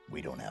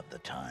 We don't have the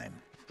time.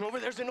 Over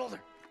there's another.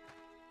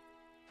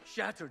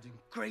 Shattered and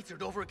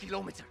cratered over a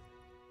kilometer.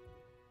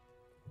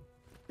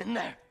 And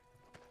there.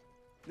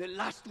 The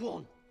last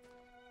one.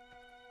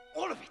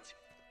 All of it.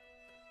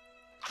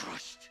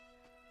 Crushed.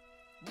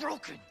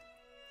 Broken.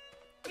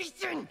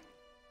 Beaten.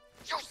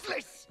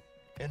 Useless.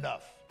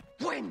 Enough.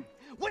 When?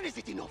 When is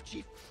it enough,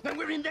 Chief? When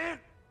we're in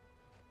there?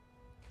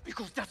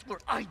 Because that's where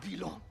I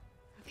belong.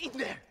 In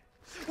there.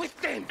 With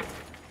them.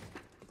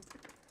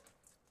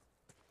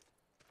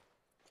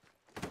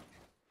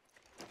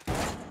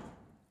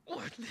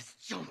 Worthless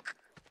junk.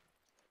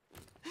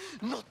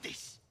 Not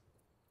this.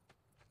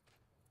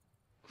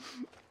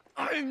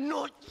 I'm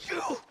not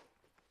you.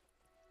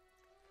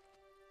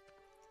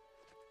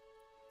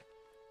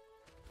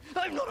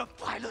 I'm not a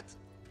pilot.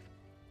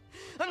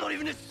 I'm not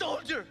even a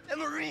soldier, a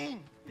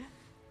Marine.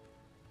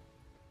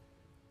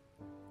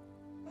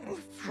 I'm a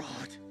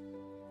fraud.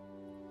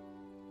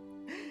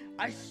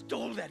 I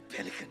stole that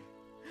pelican.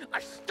 I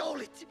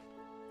stole it.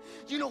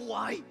 You know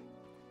why?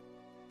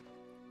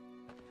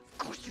 Of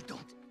course you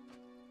don't.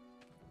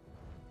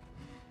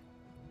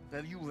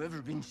 Have you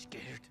ever been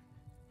scared?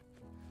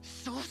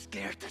 So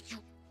scared that you...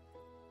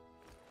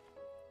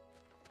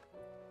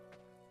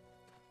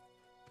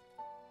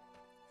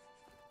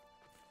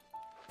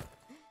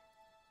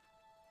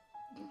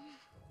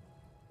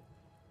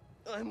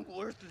 I'm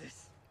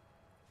worthless.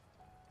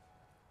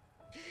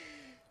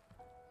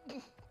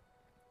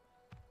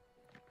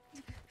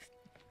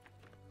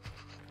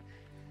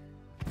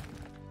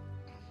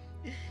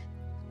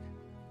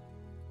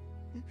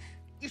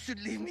 You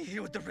should leave me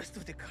here with the rest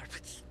of the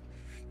carpets.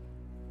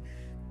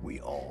 We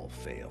all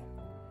fail.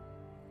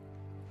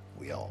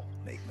 We all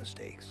make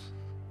mistakes.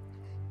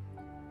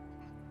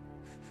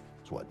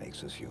 It's what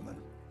makes us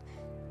human.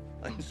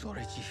 I'm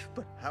sorry, Chief,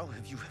 but how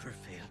have you ever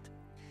failed?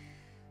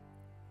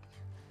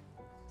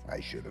 I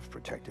should have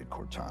protected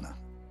Cortana.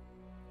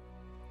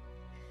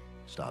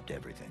 Stopped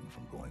everything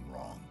from going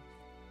wrong.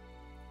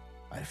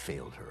 I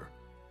failed her.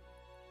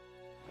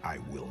 I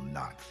will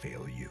not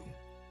fail you.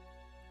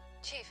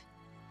 Chief.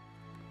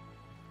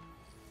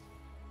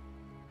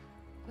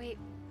 Wait.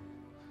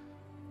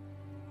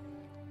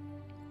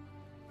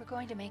 We're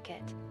going to make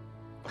it.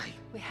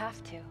 We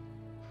have to.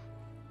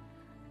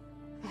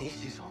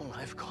 This is all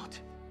I've got.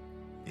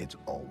 It's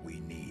all we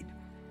need.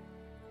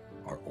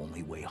 Our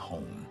only way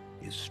home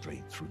is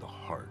straight through the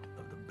heart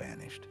of the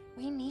Banished.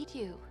 We need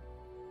you.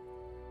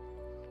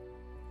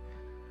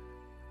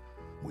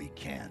 We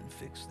can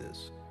fix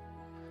this.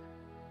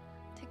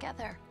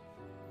 Together.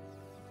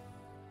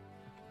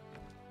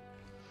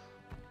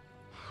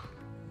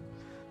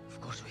 Of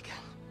course we can.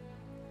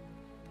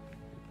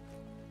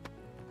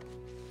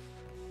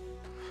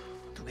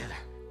 Together.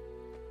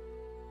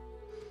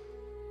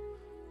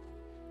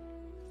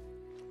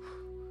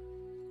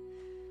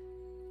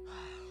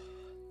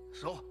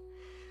 So,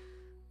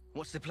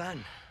 what's the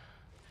plan?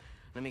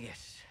 Let me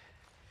guess.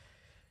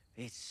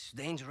 It's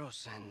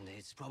dangerous and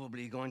it's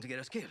probably going to get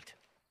us killed.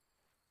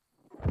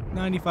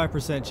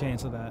 95%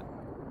 chance of that.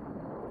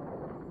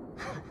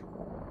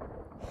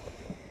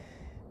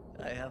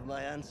 I have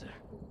my answer.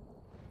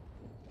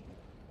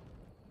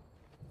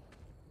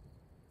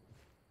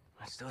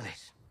 Let's do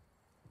this.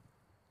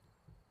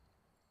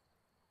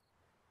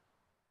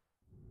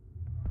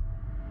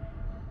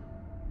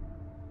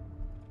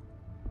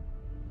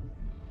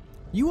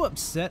 You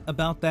upset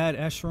about that,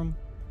 Eshram?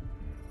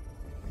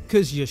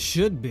 'Cause you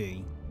should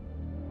be.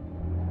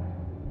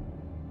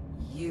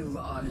 You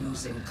are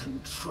losing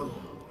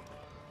control.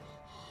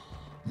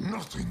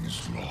 Nothing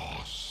is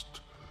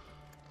lost.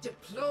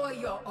 Deploy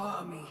your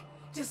army.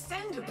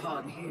 Descend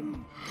upon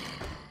him.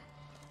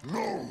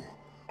 No,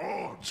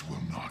 odds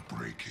will not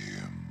break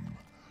him.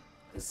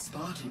 The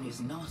Spartan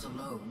is not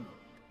alone.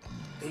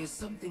 There's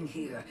something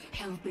here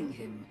helping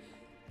him,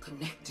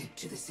 connected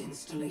to this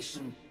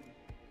installation.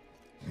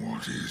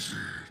 What is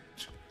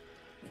it?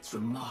 It's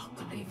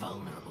remarkably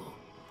vulnerable,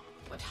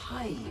 but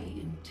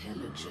highly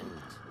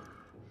intelligent.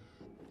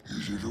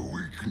 Is it a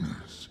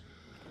weakness?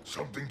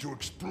 Something to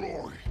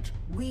exploit?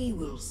 We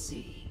will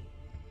see.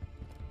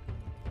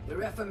 The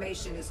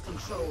Reformation is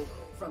controlled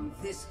from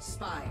this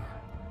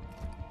spire.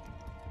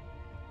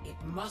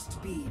 It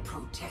must be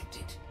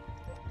protected.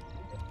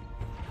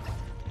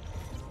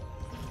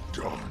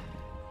 Done.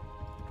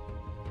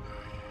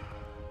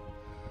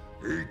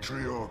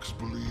 Atriox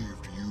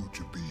believed you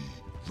to be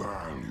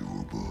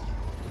valuable.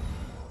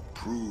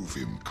 Prove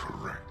him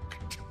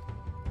correct.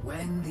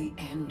 When the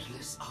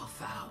Endless are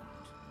found,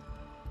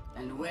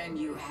 and when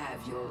you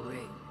have your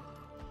ring,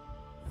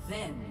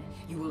 then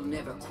you will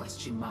never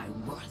question my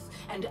worth,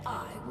 and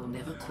I will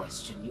never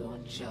question your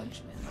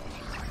judgment.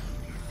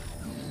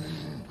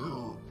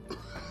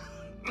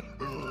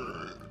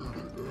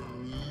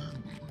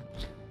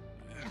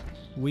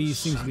 We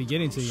seems to be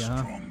getting to you,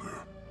 huh?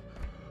 Stronger.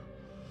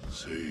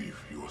 Save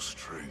your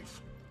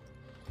strength.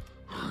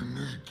 I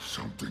need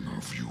something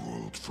of you,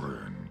 old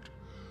friend.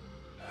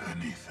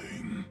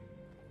 Anything.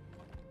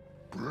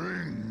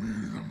 Bring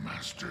me the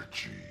Master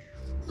Chief.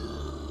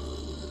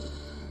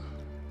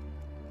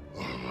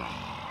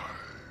 Alive.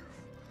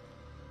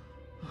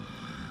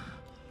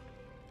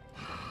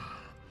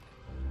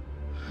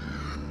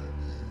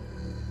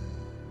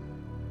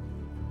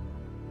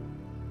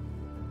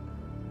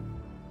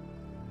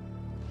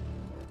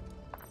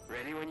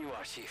 Ready when you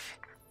are, Chief.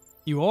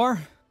 You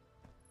are?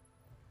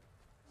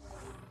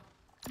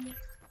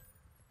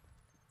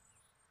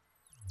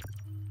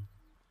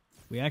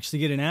 We actually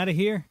getting out of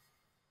here?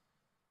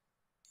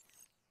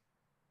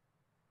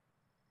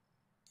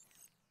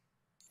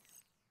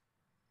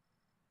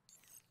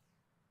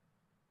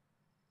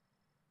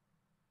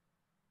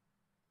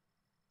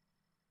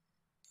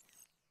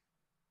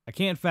 I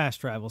can't fast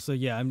travel, so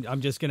yeah,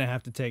 I'm just gonna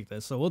have to take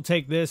this. So we'll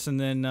take this and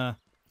then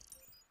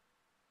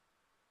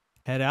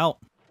head out,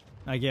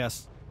 I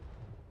guess.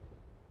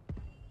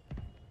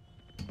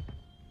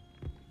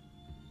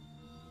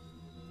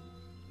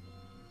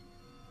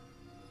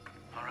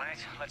 All right,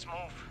 let's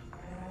move.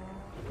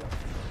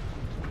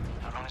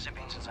 How long has it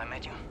been since I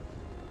met you?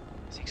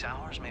 6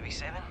 hours, maybe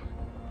 7?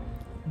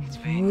 It's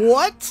been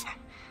What?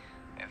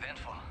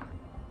 eventful.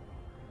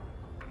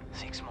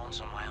 6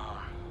 months on my own,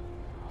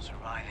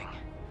 surviving.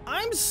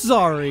 I'm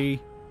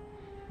sorry.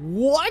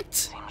 What?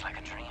 Seems like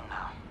a dream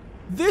now.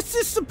 This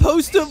is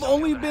supposed to have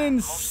only been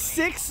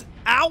 6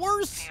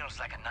 hours? Feels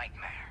like a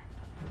nightmare.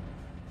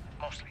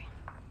 Mostly.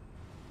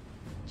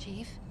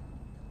 Chief?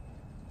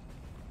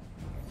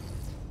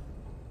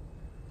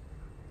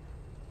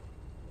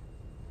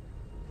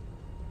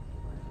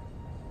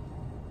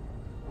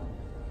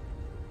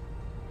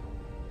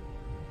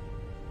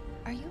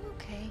 Are you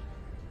okay?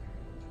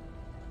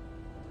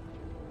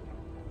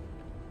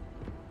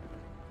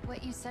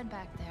 What you said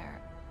back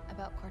there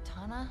about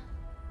Cortana?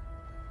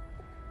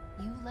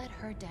 You let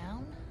her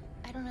down?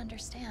 I don't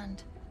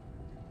understand.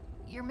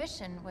 Your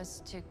mission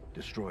was to...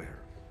 Destroy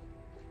her.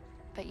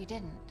 but you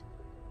didn't.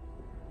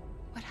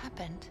 What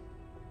happened?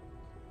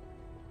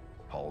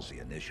 Halsey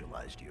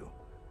initialized you.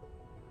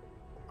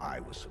 I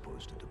was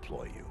supposed to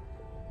deploy you.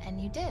 And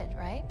you did,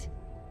 right?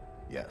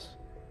 Yes.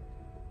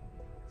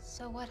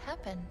 So what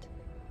happened?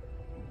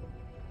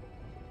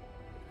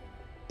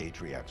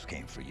 Atriox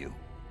came for you.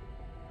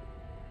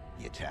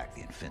 He attacked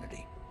the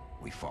Infinity.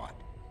 We fought.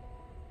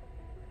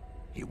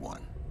 He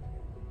won.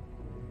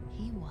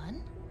 He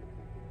won?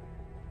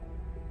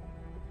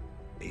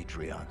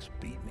 Atriox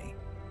beat me.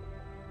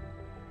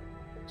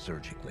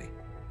 Surgically.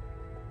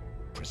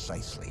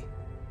 Precisely.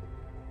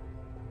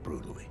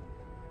 Brutally.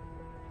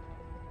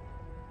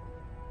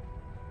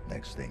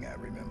 Next thing I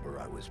remember,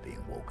 I was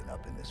being woken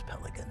up in this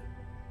Pelican.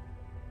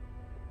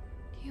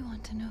 You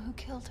want to know who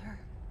killed her?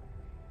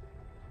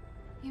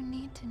 You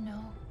need to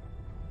know.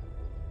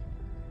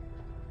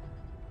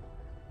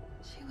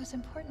 She was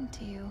important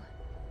to you.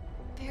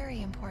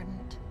 Very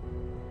important.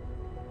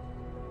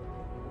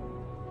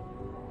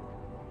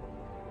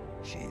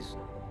 She's...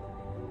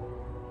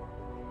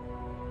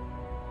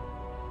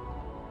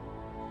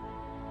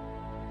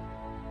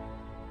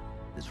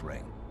 This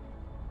ring.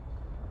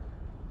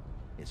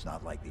 It's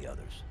not like the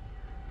others.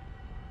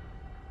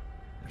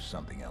 There's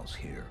something else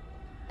here.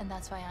 And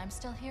that's why I'm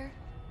still here?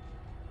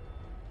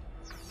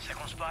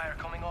 Second spire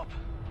coming up.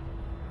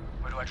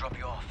 Where do I drop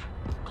you off?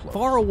 Close.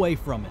 Far away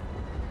from it.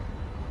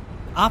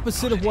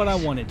 Opposite of what I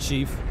wanted,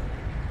 Chief.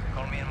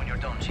 Call me in when you're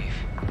done, Chief.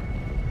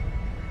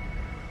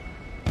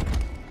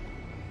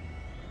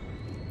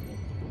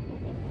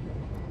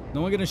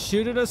 No one gonna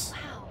shoot at us?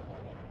 Wow.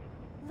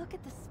 Look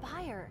at the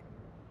spire.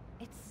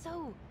 It's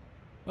so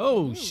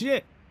Oh, new,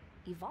 shit.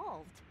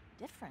 evolved,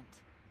 different.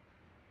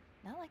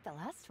 Not like the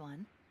last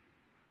one.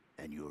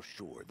 And you're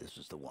sure this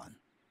is the one?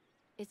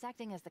 It's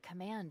acting as the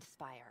command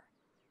spire,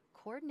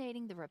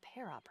 coordinating the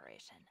repair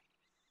operation.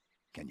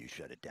 Can you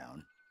shut it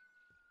down?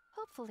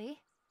 Hopefully.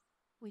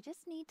 We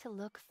just need to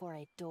look for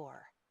a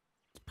door.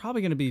 It's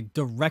probably gonna be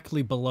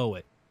directly below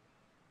it.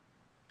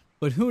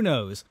 But who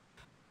knows?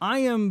 I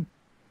am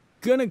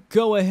gonna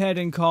go ahead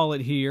and call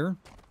it here.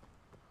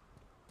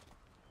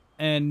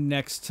 And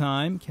next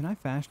time... Can I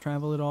fast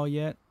travel at all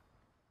yet?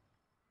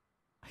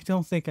 I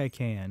don't think I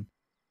can.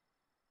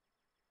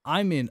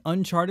 I'm in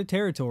uncharted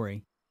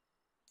territory.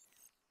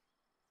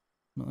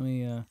 Let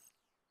me,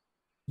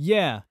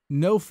 Yeah,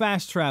 no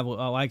fast travel.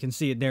 Oh, I can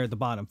see it there at the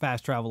bottom.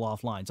 Fast travel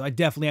offline. So I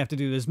definitely have to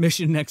do this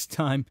mission next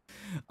time.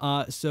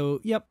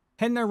 So, yep.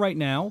 Heading there right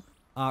now.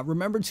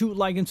 Remember to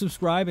like and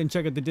subscribe and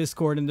check out the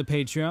Discord and the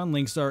Patreon.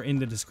 Links are in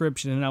the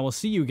description. And I will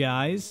see you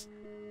guys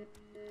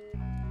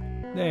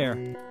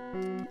there.